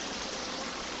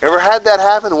 Ever had that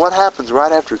happen? What happens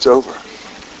right after it's over?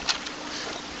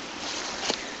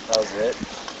 That was it.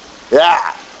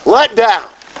 Yeah, let down.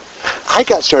 I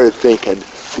got started thinking,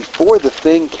 before the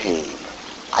thing came,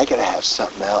 I got to have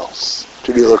something else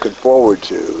to be looking forward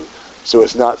to, so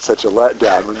it's not such a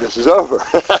letdown when this is over.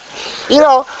 You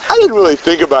know, I didn't really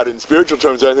think about it in spiritual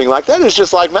terms or anything like that. It's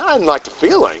just like, man, I didn't like the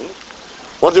feeling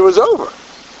once it was over.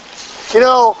 You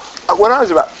know, when I was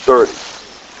about 30,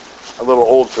 a little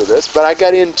old for this, but I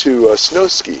got into snow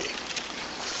skiing.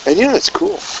 And you know, it's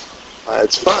cool.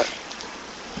 It's fun.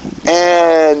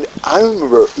 And I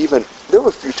remember even, there were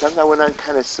a few times I went on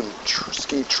kind of some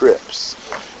ski trips,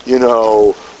 you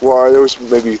know, where there was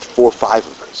maybe 4 or 5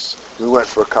 of us. We went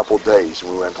for a couple days,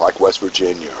 and we went to like West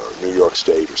Virginia or New York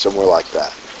State or somewhere like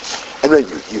that. And then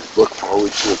you look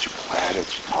forward to it, you plan it,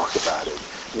 you talk about it.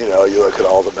 You know, you look at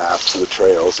all the maps of the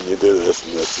trails, and you do this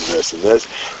and this and this and this,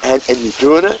 and you're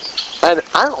doing it. And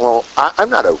I don't know, I'm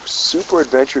not a super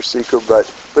adventure seeker, but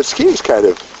skiing's kind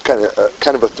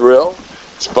of a thrill.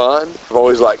 It's fun. I've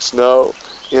always liked snow.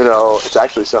 You know, it's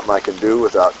actually something I can do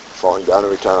without falling down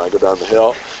every time I go down the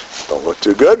hill. Don't look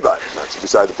too good, but that's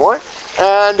beside the point.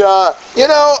 And, you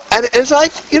know, and it's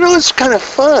like, you know, it's kind of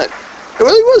fun. It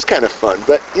really was kind of fun.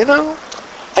 But, you know,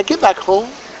 I get back home,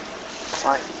 it's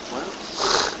like, well,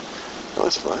 that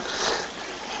was fun.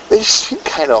 They just seem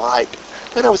kind of like,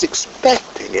 man, I was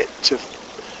expecting it to,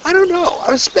 I don't know,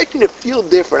 I was expecting it to feel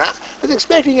different. I was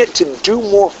expecting it to do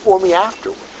more for me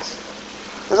afterwards.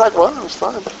 It's like, well, it was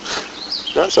fun.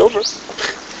 Now it's over.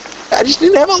 I just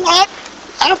didn't have a lot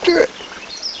after it.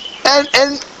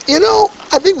 And you know,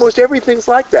 I think most everything's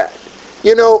like that.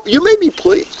 You know, you may be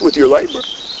pleased with your labor.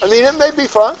 I mean, it may be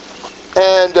fun,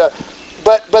 and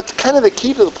but kind of the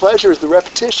key to the pleasure is the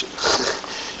repetition.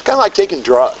 It's kind of like taking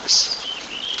drugs.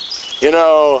 You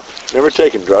know, never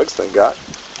taken drugs, thank God.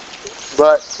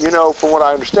 But you know, from what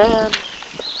I understand,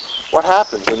 what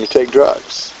happens when you take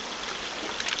drugs?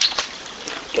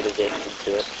 Get addicted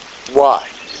to it. Why?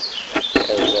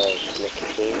 Because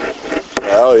nicotine.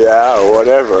 Oh yeah, or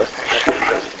whatever.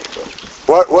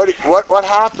 What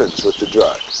happens with the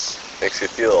drugs? Makes you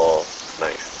feel all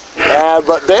nice.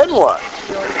 But then what?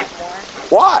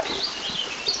 Why?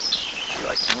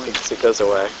 It goes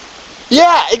away.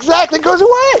 Yeah, exactly. It goes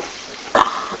away.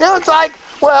 You know, it's like,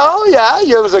 well, yeah,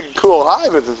 it was a cool high,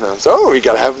 but so we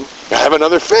got to have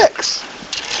another fix.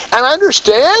 And I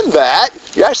understand that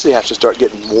you actually have to start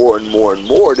getting more and more and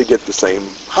more to get the same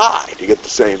high, to get the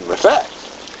same effect.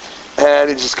 And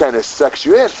it just kind of sucks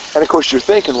you in. And of course you're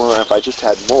thinking, well, if I just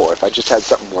had more, if I just had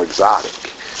something more exotic,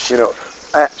 you know.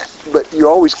 But you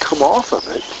always come off of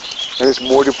it, and it's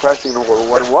more depressing than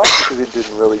what it was because it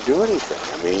didn't really do anything.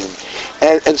 I mean,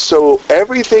 and so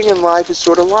everything in life is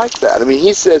sort of like that. I mean,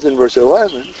 he says in verse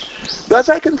 11, thus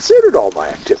I considered all my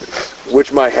activities,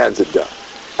 which my hands had done,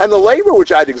 and the labor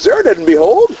which I'd exerted, and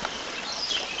behold,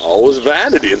 all was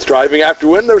vanity and striving after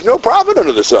wind. There was no profit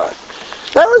under the sun.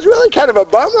 That was really kind of a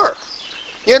bummer.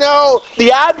 You know,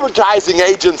 the advertising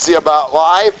agency about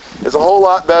life is a whole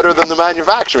lot better than the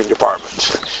manufacturing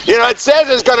department. You know, it says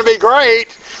it's going to be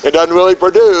great. It doesn't really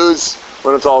produce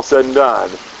when it's all said and done.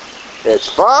 It's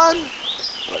fun,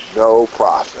 but no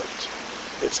profit.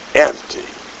 It's empty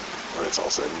when it's all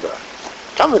said and done.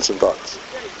 Comments and thoughts?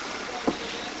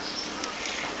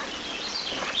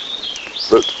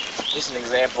 Luke? Just an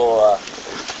example,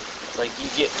 like you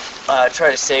get, try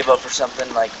to save up for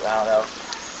something like, I don't know,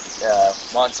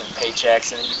 months of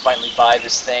paychecks, and then you finally buy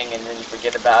this thing, and then you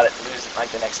forget about it, lose it like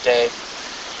the next day,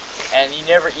 and you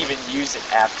never even use it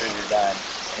after you're done.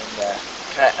 And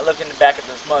kind of looking back at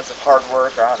those months of hard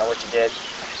work, or I don't know what you did,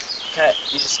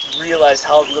 you just realize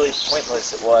how really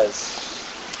pointless it was.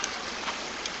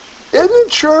 Isn't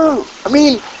it true? I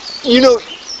mean, you know,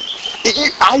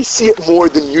 I see it more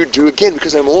than you do, again,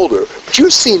 because I'm older, but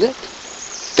you've seen it.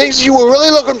 Things you were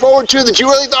really looking forward to that you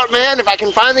really thought, man, if I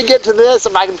can finally get to this,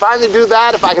 if I can finally do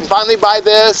that, if I can finally buy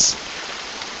this.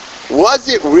 Was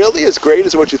it really as great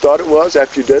as what you thought it was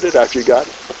after you did it, after you got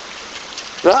it?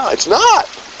 No, it's not.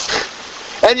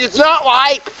 And it's not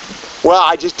like, well,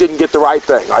 I just didn't get the right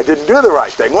thing. I didn't do the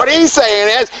right thing. What he's saying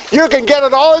is, you can get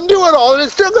it all and do it all, and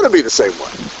it's still going to be the same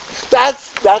way.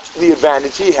 That's the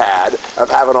advantage he had of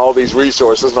having all these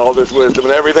resources and all this wisdom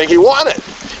and everything he wanted.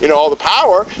 You know, all the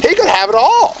power. He could have it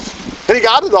all. And he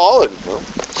got it all, and well,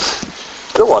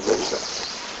 still wasn't anything.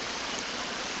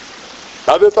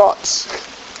 Other thoughts?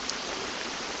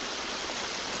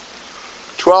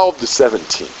 12 to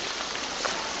 17.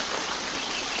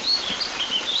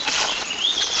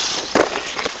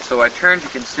 So I turned to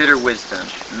consider wisdom,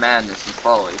 madness, and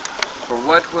folly. For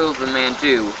what will the man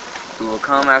do who will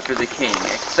come after the king,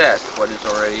 except what has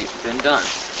already been done?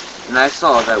 And I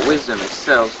saw that wisdom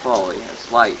excels folly,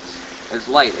 as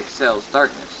light excels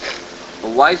darkness. A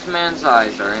wise man's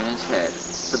eyes are in his head,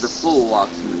 but the fool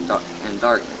walks in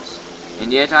darkness.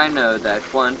 And yet I know that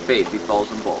one fate befalls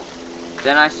them both.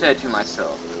 Then I said to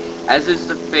myself, as is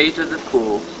the fate of the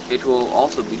fool, it will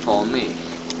also befall me.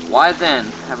 Why then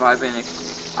have I been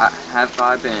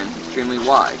extremely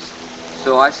wise?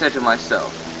 So I said to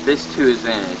myself, this too is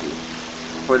vanity.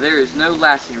 For there is no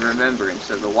lasting remembrance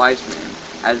of the wise man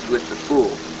as with the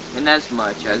fool,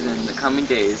 inasmuch as in the coming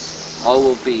days all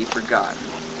will be forgotten,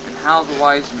 and how the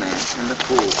wise man and the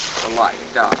fool alike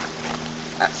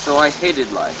die. So I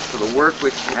hated life, for the work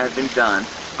which had been done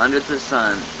under the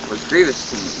sun was grievous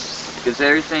to me, because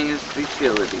everything is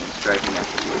futility and striving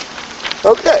after you.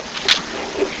 Okay.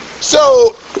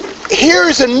 So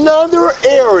here's another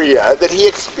area that he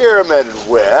experimented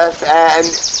with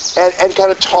and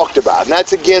kind of talked about, and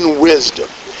that's again wisdom.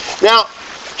 Now,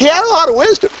 he had a lot of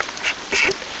wisdom,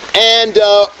 and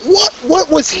what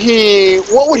would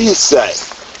he say?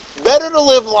 Better to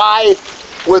live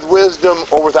life with wisdom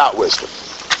or without wisdom?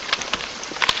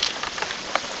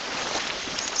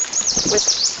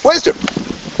 Wisdom.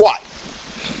 Why?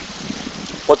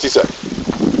 What's he say?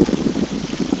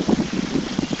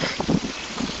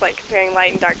 Like comparing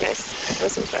light and darkness.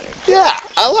 Wisdom's better. Yeah,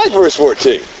 I like verse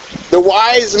 14. The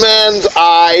wise man's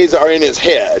eyes are in his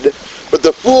head, but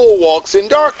the fool walks in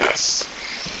darkness.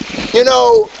 You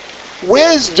know,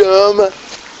 wisdom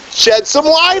sheds some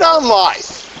light on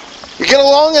life. You get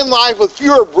along in life with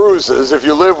fewer bruises if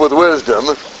you live with wisdom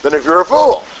than if you're a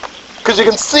fool. Because you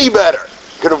can see better.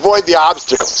 can avoid the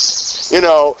obstacles.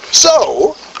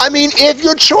 So, I mean, if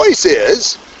your choice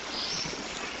is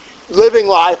living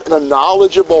life in a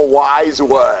knowledgeable, wise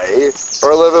way,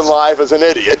 or living life as an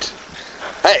idiot,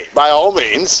 hey, by all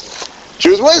means,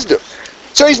 choose wisdom.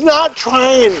 So he's not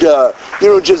trying to,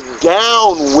 just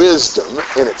down wisdom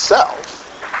in itself.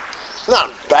 It's not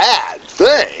a bad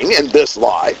thing in this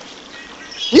life.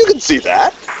 You can see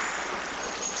that.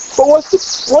 But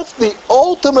what's the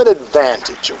ultimate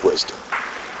advantage of wisdom?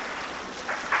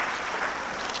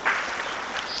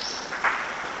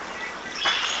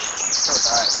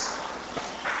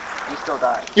 You still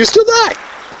die. You still die.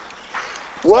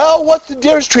 Well, what's the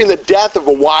difference between the death of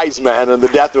a wise man and the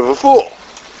death of a fool?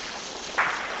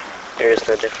 There is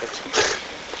no difference.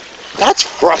 That's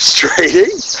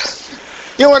frustrating.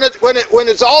 When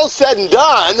it's all said and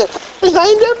done, there's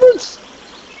no difference.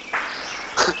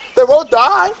 They both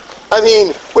die. I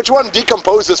mean, which one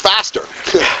decomposes faster?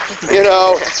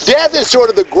 Death is sort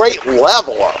of the great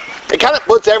leveler. It kind of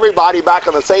puts everybody back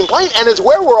on the same plane, and it's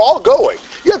where we're all going.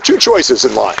 You have two choices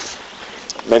in life.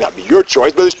 It may not be your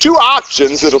choice, but there's two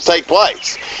options that'll take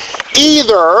place.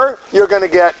 Either you're going to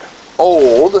get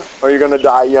old, or you're going to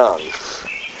die young.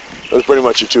 Those are pretty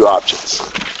much your two options.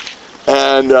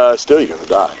 And still you're going to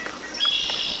die.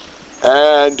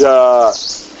 And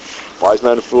wise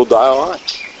man and fool die alive.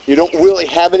 You don't really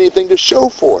have anything to show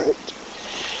for it.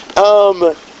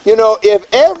 If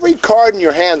every card in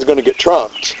your hand is going to get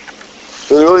trumped,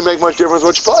 does it really make much difference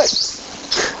what you play?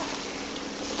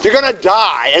 If you're going to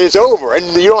die and it's over and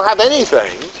you don't have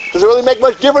anything, does it really make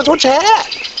much difference what you had?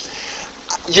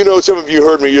 Some of you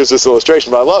heard me use this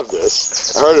illustration, but I love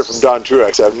this. I heard it from Don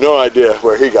Truex. I have no idea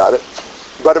where he got it.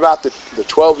 But about the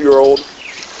 12-year-old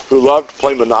who loved to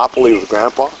play Monopoly with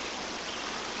Grandpa.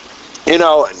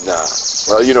 As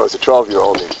a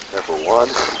 12-year-old, he never won.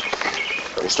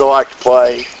 He still liked to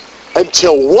play.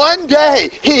 Until one day,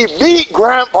 he beat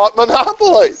Grandpa at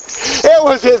Monopoly. It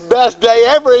was his best day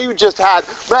ever. He just had,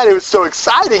 it was so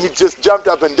exciting. He just jumped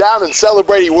up and down and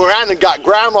celebrated. He ran and got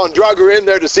Grandma and drug her in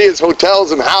there to see his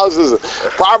hotels and houses and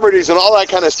properties and all that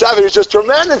kind of stuff. It was just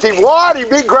tremendous. He won. He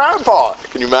beat Grandpa.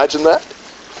 Can you imagine that?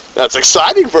 That's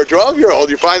exciting for a 12-year-old.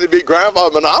 You finally beat Grandpa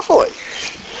at Monopoly.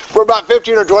 For about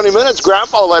 15 or 20 minutes,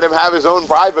 Grandpa let him have his own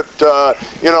private,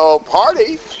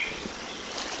 party.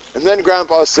 And then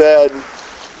Grandpa said,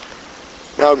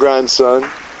 "Now,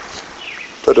 grandson,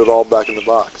 put it all back in the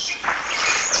box."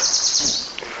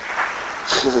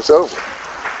 It's over.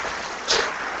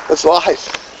 That's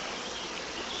life.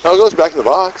 Now it goes back in the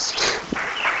box.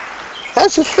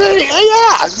 That's the thing.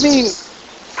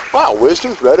 Wow,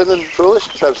 wisdom's better than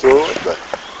foolishness, absolutely. But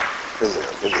in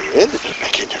the end, it doesn't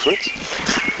make any difference.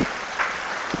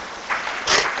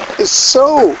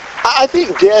 So, I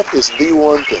think death is the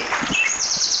one thing.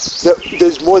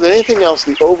 There's more than anything else,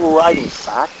 the overriding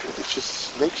factor that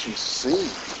just makes you see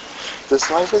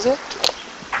this life is empty.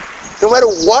 No matter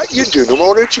what you do, no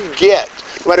matter what you get,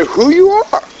 no matter who you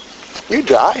are, you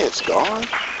die, it's gone.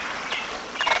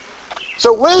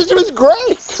 So wisdom is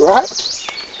great, right?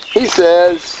 He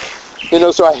says,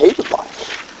 so I hated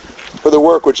life, for the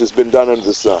work which has been done under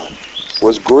the sun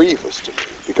was grievous to me,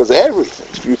 because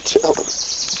everything's futility.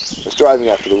 It's striving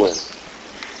after the wind.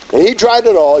 And he tried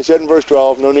it all. He said in verse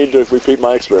 12, no need to repeat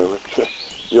my experiment.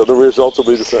 The results will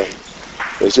be the same.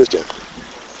 It's just empty.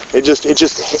 He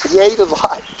hated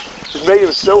life. It just made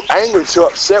him so angry, so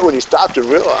upset when he stopped and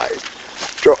realized,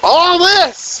 through all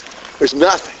this, there's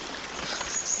nothing.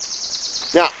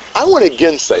 Now, I want to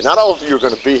again say, not all of you are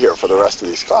going to be here for the rest of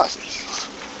these classes.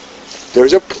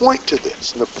 There's a point to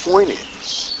this, and the point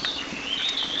is,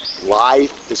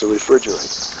 life is a refrigerator.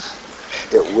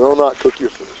 It will not cook your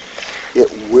food. It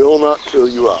will not fill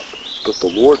you up, but the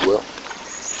Lord will.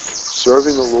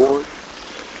 Serving the Lord,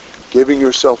 giving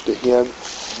yourself to Him,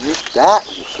 that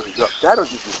will fill you up. That'll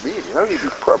give you meaning. That'll give you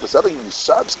purpose. That'll give you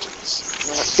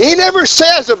substance. He never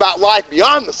says about life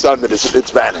beyond the sun that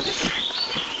it's vanity.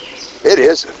 It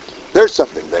isn't. There's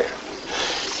something there.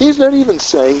 He's not even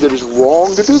saying that it's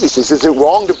wrong to do these things. Is it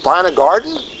wrong to plant a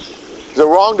garden? Is it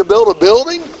wrong to build a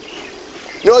building?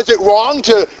 Is it wrong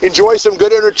to enjoy some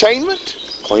good entertainment?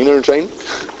 Clean entertainment?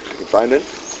 You can find it.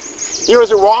 Is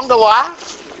it wrong to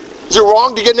laugh? Is it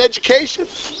wrong to get an education?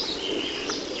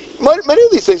 Many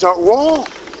of these things aren't wrong.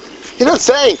 He's not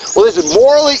saying, well, this is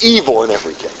morally evil in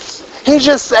every case. He's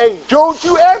just saying, don't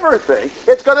you ever think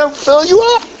it's going to fill you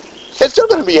up. It's still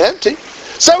going to be empty.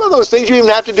 Some of those things you even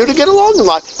have to do to get along in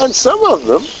life. And some of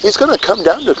them, he's going to come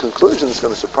down to a conclusion that's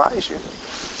going to surprise you.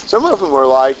 Some of them are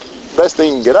like, best thing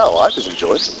you can get out of life is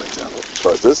enjoy some things out of it, as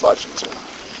far as this life's concerned.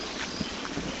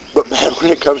 But man,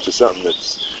 when it comes to something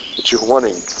that's that you're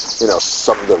wanting,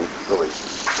 something to really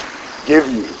give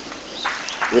you,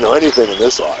 anything in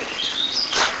this life.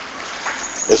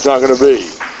 It's not going to be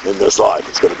in this life.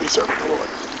 It's going to be serving the Lord.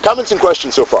 Comments and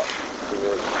questions so far?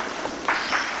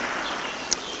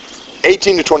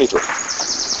 18 to 23.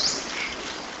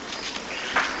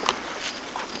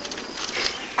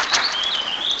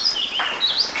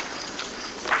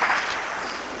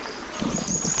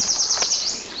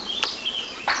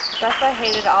 Thus I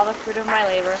hated all the fruit of my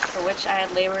labor, for which I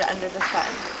had labored under the sun,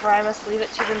 for I must leave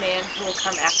it to the man who will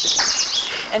come after me.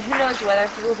 And who knows whether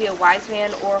he will be a wise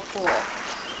man or a fool.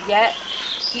 Yet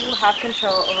he will have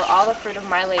control over all the fruit of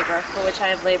my labor, for which I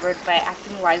have labored by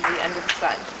acting wisely under the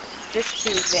sun. This too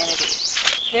is vanity.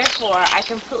 Therefore I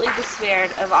completely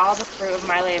despaired of all the fruit of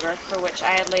my labor, for which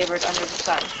I had labored under the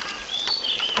sun.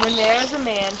 When there is a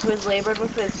man who has labored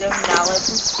with wisdom, knowledge,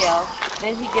 and skill,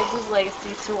 then he gives his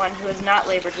legacy to one who has not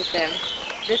labored with them.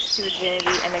 This too is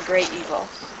vanity and a great evil.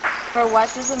 For what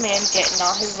does a man get in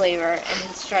all his labor and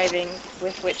his striving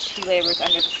with which he labors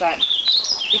under the sun?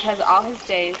 Because all his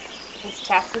days his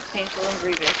task is painful and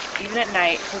grievous. Even at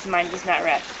night his mind does not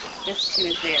rest. This too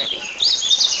is vanity.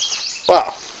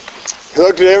 Wow. He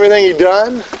looked at everything he'd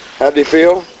done. How'd he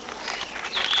feel?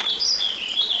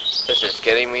 This is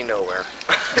getting me nowhere.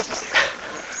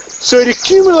 So he'd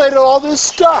accumulated all this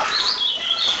stuff.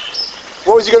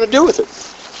 What was he going to do with it?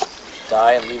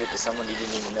 Die and leave it to someone you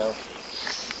didn't even know.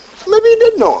 Maybe he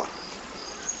didn't know him.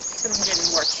 Someone who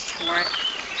didn't work for it.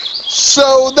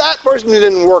 So that person who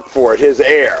didn't work for it, his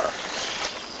heir,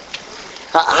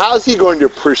 how's he going to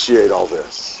appreciate all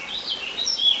this?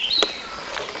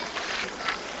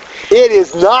 It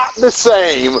is not the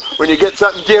same when you get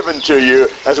something given to you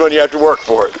as when you have to work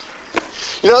for it.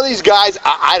 These guys,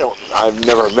 I've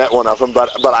never met one of them,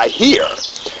 but I hear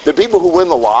the people who win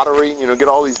the lottery, get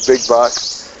all these big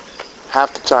bucks,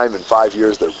 half the time in 5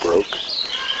 years they're broke.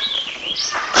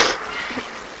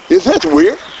 Isn't that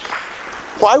weird?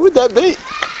 Why would that be?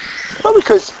 Well,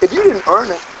 because if you didn't earn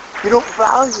it, you don't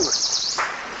value it.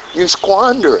 You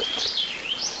squander it.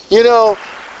 You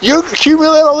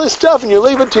accumulate all this stuff and you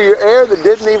leave it to your heir that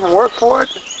didn't even work for it,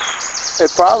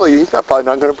 he's probably not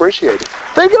going to appreciate it.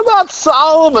 Think about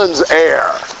Solomon's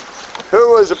heir,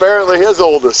 who was apparently his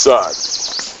oldest son.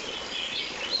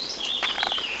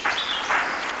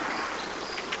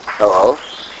 Hello?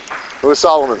 Who was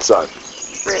Solomon's son?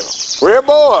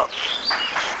 Rehoboam.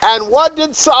 And what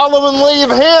did Solomon leave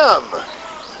him?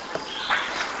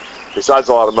 Besides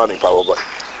a lot of money, probably.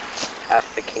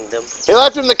 Half the kingdom. He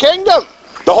left him the kingdom.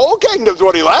 The whole kingdom's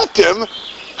what he left him.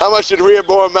 How much did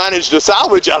Rehoboam manage to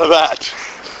salvage out of that?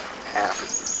 Half.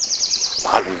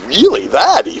 Not really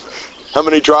that even. How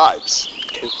many tribes?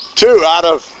 2 out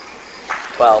of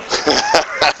 12.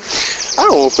 I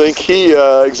don't think he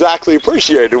exactly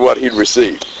appreciated what he'd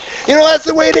received. That's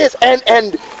the way it is. And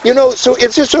so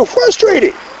it's just so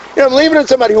frustrating. I'm leaving it to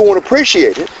somebody who won't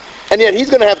appreciate it, and yet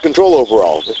he's going to have control over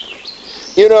all of it.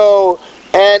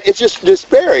 And it's just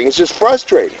despairing. It's just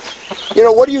frustrating.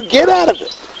 What do you get out of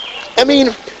it? I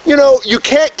mean, you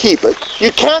can't keep it.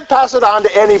 You can't pass it on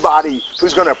to anybody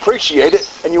who's going to appreciate it,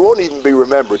 and you won't even be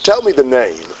remembered. Tell me the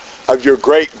name of your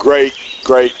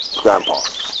great-great-great-grandpa.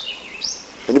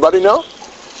 Anybody know?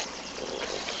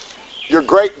 Your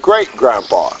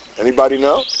great-great-grandpa. Anybody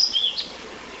know?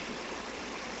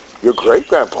 Your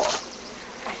great-grandpa.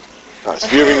 Nice.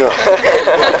 Few of you know.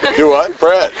 Do what?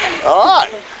 Fred. All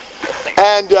right.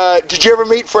 And did you ever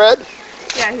meet Fred?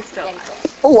 Yeah, he's still.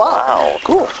 Oh, wow.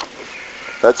 Cool.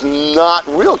 That's not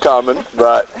real common,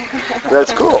 but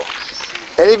that's cool.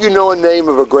 Any of you know a name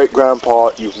of a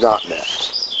great-grandpa you've not met?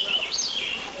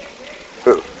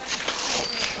 Who?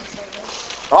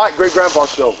 All right, great-grandpa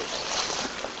Silver.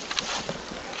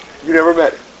 You never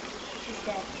met him? He's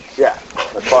dead. Yeah,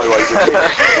 that's probably why you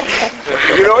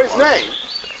didn't. You know his name?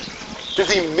 Does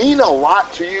he mean a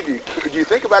lot to you? Do you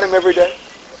think about him every day?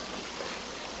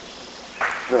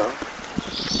 No.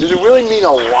 Does it really mean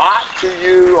a lot to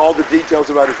you, all the details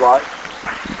about his life?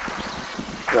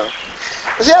 No.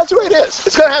 See, that's the way it is.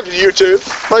 It's going to happen to you too.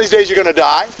 One of these days you're going to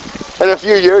die. In a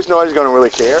few years, nobody's going to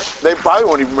really care. They probably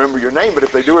won't even remember your name, but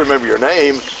if they do remember your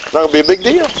name, it's not going to be a big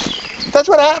deal. That's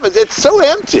what happens. It's so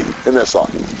empty in this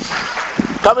life.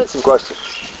 Comments and questions?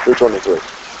 323.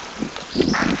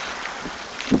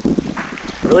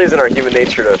 It really isn't our human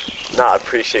nature to not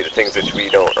appreciate the things that we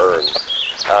don't earn.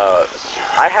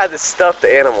 I had this stuffed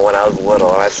animal when I was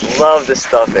little, and I just loved this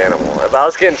stuffed animal. But I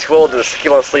was getting too old to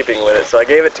keep on sleeping with it, so I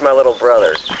gave it to my little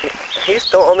brother. He's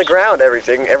still on the ground every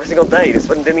single day. He just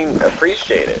didn't even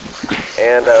appreciate it.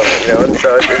 And, and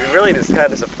so it really just kind of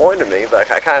disappointed me,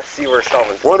 but I kind of see where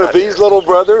Solomon's One of these little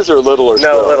brothers or littler?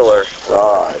 No, still? littler.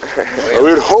 All right. Well,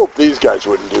 we would hope these guys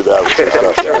wouldn't do that with their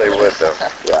I'm stuff. sure they would, though.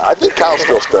 Yeah, I think Kyle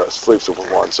still sleeps with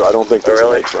one, so I don't think there's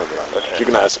really? an H-1 around that. You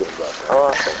can ask him about that. Oh,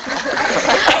 awesome.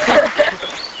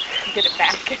 Get it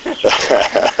back.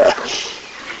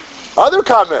 Other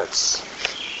comments?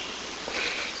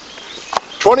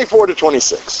 24 to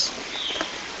 26.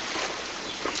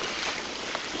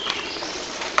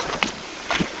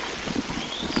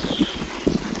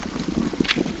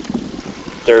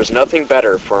 There is nothing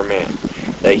better for a man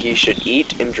that he should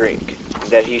eat and drink,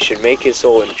 that he should make his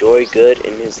soul enjoy good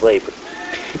in his labor.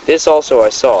 This also I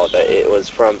saw, that it was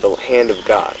from the hand of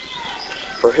God.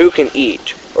 For who can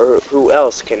eat, or who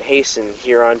else can hasten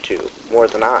hereunto more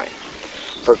than I?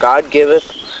 For God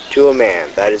giveth to a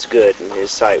man that is good in his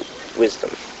sight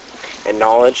wisdom, and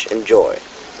knowledge and joy.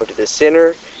 But to the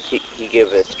sinner he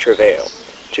giveth travail,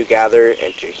 to gather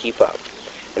and to heap up,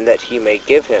 and that he may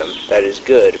give him that is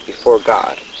good before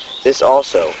God. This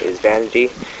also is vanity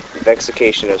and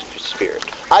vexation of spirit.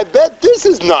 I bet this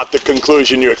is not the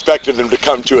conclusion you expected him to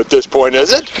come to at this point,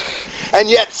 is it? And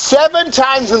yet 7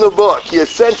 times in the book, he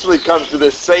essentially comes to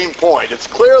this same point. It's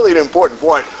clearly an important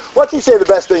point. What's he say the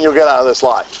best thing you'll get out of this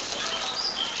life?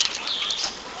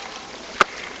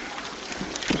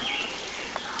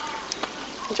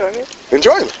 Enjoyment.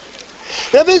 Enjoyment.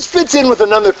 Now this fits in with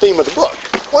another theme of the book.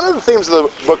 One of the themes of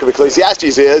the book of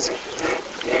Ecclesiastes is,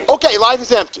 okay, life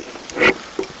is empty,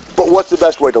 but what's the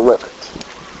best way to live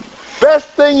it? Best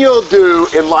thing you'll do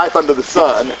in life under the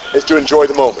sun is to enjoy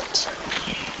the moment.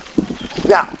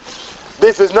 Now,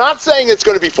 this is not saying it's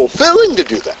going to be fulfilling to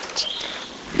do that.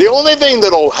 The only thing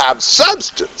that'll have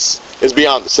substance is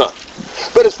beyond the sun.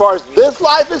 But as far as this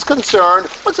life is concerned,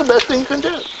 what's the best thing you can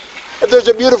do? If there's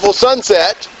a beautiful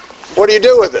sunset, what do you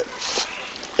do with it?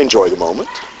 Enjoy the moment.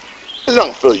 It's not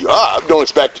going to fill you up.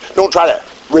 Don't try to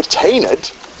retain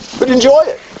it, but enjoy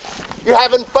it. You're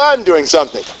having fun doing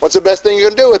something. What's the best thing you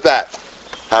can do with that?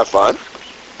 Have fun.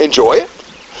 Enjoy it.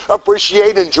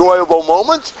 Appreciate enjoyable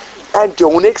moments, and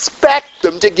don't expect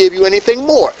them to give you anything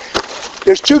more.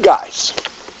 There's 2 guys.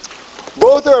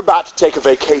 Both are about to take a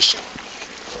vacation.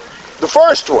 The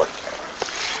first one,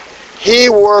 he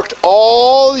worked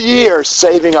all year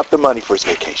saving up the money for his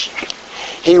vacation.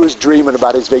 He was dreaming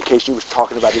about his vacation. He was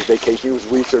talking about his vacation. He was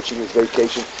researching his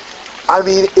vacation. I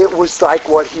mean, it was like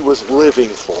what he was living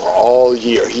for all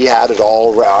year. He had it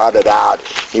all routed out.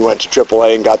 He went to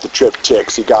AAA and got the trip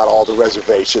ticks. He got all the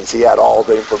reservations. He had all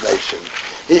the information.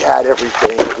 He had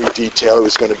everything, every detail. It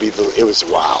was going to be,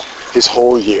 wow. His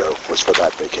whole year was for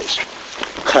that vacation.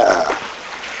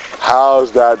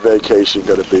 How's that vacation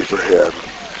going to be for him?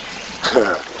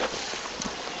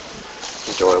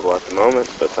 Enjoyable at the moment,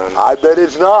 but then I bet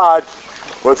it's not.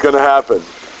 What's going to happen?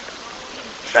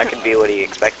 that could be what he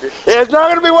expected. It's not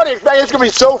going to be what he expected. It's going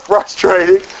to be so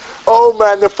frustrating. Oh,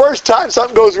 man, the first time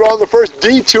something goes wrong, the first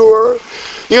detour,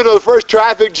 the first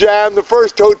traffic jam, the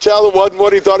first hotel that wasn't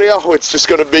what he thought, it's just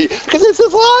going to be, because it's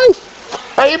his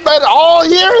life. And he bet all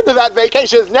year into that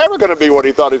vacation is never going to be what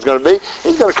he thought it was going to be.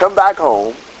 He's going to come back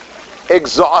home,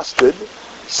 exhausted,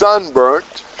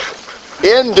 sunburnt,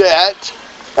 in debt,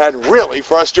 and really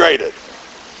frustrated.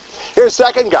 Here's the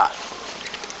second guy.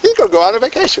 He's going to go on a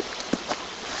vacation.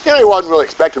 He wasn't really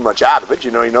expecting much out of it. He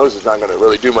knows it's not going to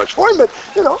really do much for him, but,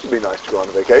 it'd be nice to go on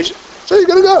a vacation. So he's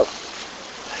going to go.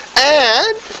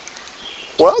 And,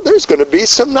 well, there's going to be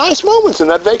some nice moments in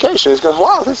that vacation. He's going,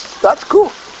 wow, that's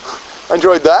cool. I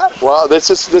enjoyed that. Wow,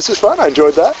 this is fun. I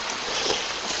enjoyed that.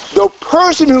 The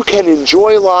person who can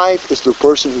enjoy life is the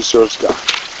person who serves God,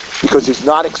 because he's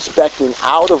not expecting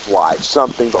out of life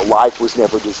something that life was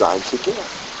never designed to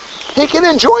give. He can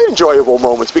enjoy enjoyable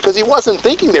moments because he wasn't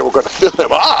thinking they were going to fill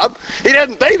him up. He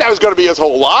didn't think that was going to be his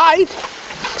whole life.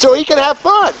 So he can have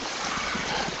fun.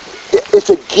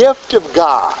 It's a gift of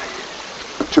God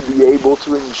to be able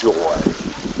to enjoy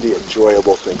the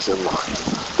enjoyable things in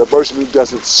life. The person who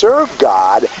doesn't serve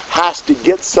God has to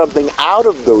get something out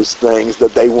of those things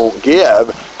that they won't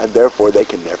give, and therefore they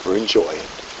can never enjoy it.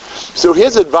 So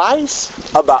his advice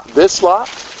about this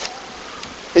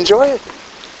life, enjoy it.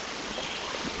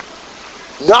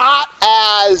 Not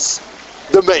as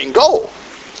the main goal,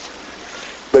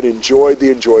 but enjoy the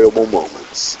enjoyable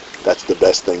moments. That's the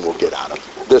best thing we'll get out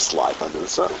of this life under the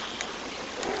sun.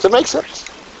 Does that make sense?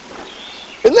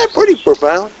 Isn't that pretty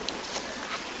profound?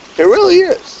 It really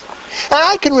is. And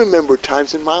I can remember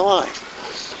times in my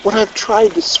life when I've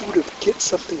tried to sort of get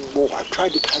something more. I've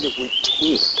tried to kind of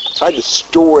retain it. I've tried to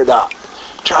store it up.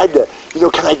 I've tried to,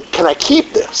 can I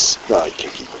keep this? No, I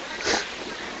can't keep it.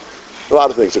 A lot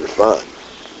of things that are fun.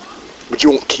 but you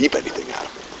won't keep anything out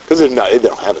of it. Because they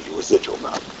don't have any residual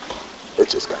value.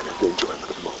 It's just kind of the enjoyment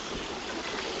of the moment.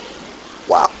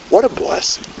 Wow, what a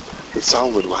blessing that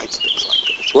Solomon writes things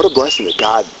like this. What a blessing that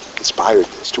God inspired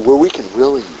this to where we can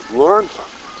really learn from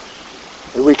it.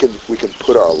 And we can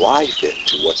put our life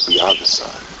into what's beyond the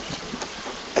sun.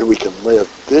 And we can live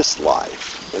this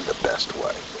life in the best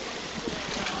way.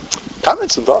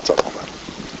 Comments and thoughts on all that?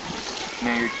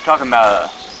 You're talking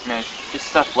about, just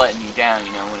stuff letting you down,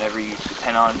 whenever you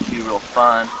depend on it to be real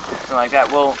fun, something like that.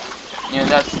 Well,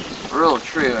 that's real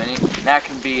true, and that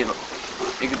can be,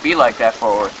 it could be like that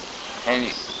for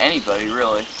anybody,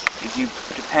 really. If you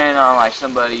depend on, like,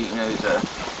 somebody, who's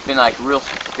been, like, a real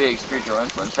big spiritual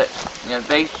influence, that,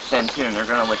 they send too, and they're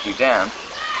going to let you down.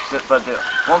 But the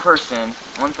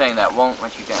one thing that won't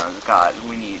let you down is God.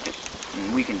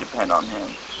 We can depend on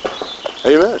Him.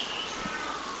 Amen.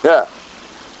 Yeah.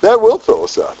 That will fill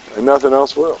us up, and nothing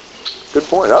else will. Good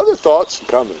point. Other thoughts and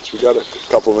comments? We got a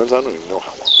couple of minutes. I don't even know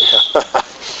how long we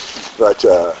have. But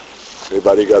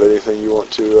anybody got anything you want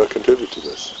to contribute to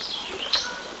this?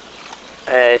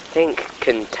 I think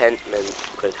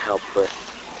contentment would help with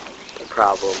the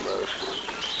problem of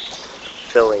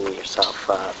filling yourself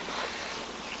up.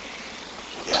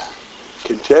 Yeah.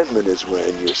 Contentment is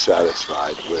when you're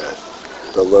satisfied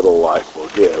with the little life will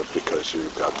give because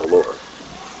you've got the Lord.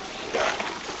 Yeah.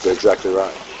 You're exactly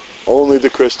right. Only the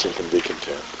Christian can be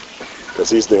content because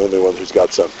he's the only one who's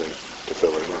got something to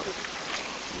fill him up.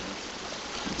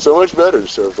 So much better to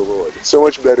serve the Lord. It's so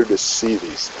much better to see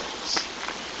these things.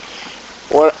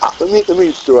 Let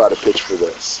me throw out a pitch for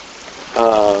this.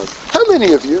 How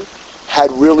many of you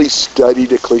had really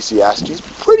studied Ecclesiastes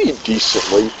pretty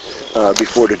decently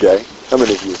before today? How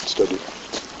many of you studied?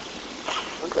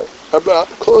 Okay. About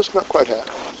close, not quite half.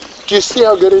 Do you see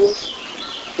how good it is?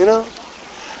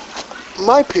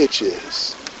 My pitch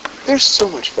is, there's so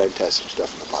much fantastic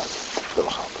stuff in the Bible that'll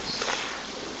help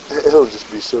us. It'll just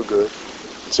be so good,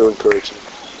 and so encouraging.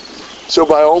 So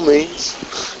by all means,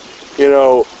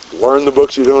 learn the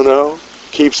books you don't know,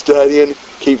 keep studying,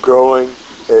 keep growing.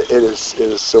 It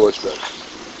is so much better.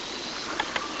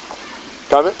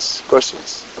 Comments?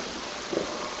 Questions?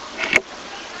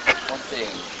 One thing,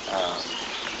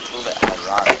 it's a little bit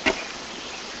ironic,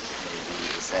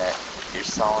 maybe, is that here's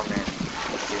Solomon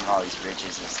getting all these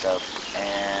riches and stuff,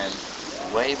 and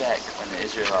way back when the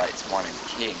Israelites wanted a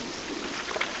king,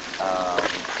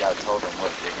 God told them,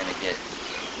 look, they're going to get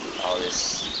all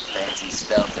this fancy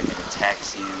stuff, they're going to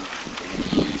tax you, they're going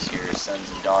to use your sons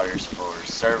and daughters for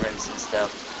servants and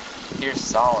stuff. Here's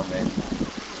Solomon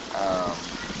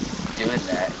doing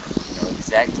that,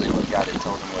 exactly what God had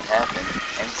told him would happen,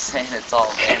 and he's saying it's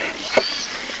all vanity.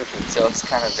 So it's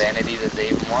kind of vanity that they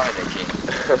even wanted a king.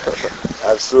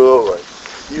 Absolutely.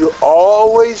 You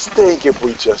always think if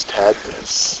we just had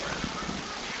this.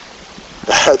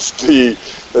 That's the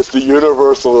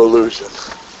universal illusion.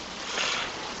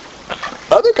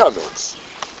 Other comments?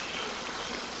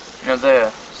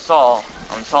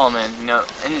 Solomon,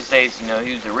 in his days, he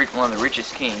was one of the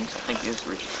richest kings. I think he was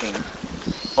the richest king.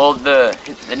 Well,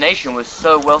 the nation was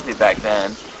so wealthy back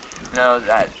then,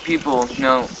 that people, we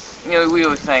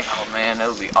always think, oh man, that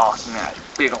would be awesome, that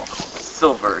big old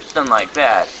silver, something like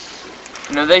that.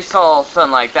 They saw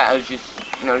something like that. It was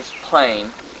just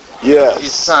plain. Yes.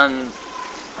 It's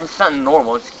something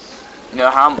normal.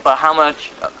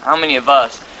 How many of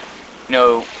us,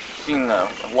 seeing a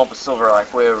lump of silver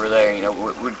like way over there,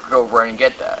 would go over and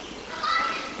get that.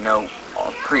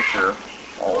 A preacher,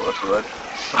 all of us would.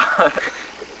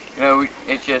 But,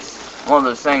 it's just one of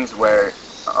those things where,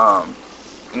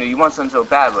 you want something so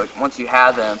bad, but once you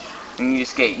have them, and you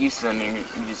just get used to them, and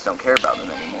you just don't care about them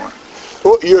anymore.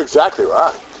 Well, you're exactly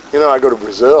right. I go to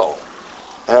Brazil,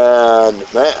 and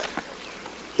man,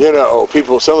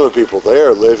 some of the people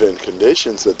there live in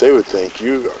conditions that they would think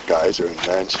you guys are in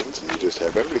mansions and you just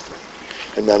have everything.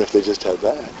 And then if they just have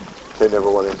that, they never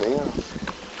want anything else.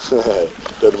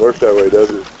 Doesn't work that way,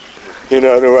 does it?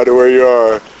 No matter where you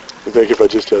are, you think if I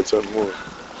just had something more,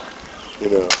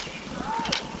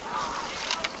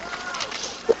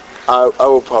 I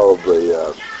will probably,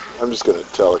 I'm just going to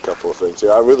tell a couple of things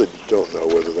here. I really don't know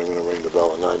whether they're going to ring the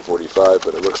bell at 9:45,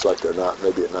 but it looks like they're not.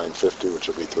 Maybe at 9:50, which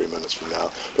will be 3 minutes from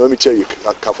now. But let me tell you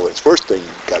a couple of things. First thing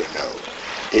you've got to know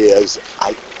is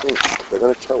I think they're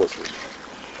going to tell us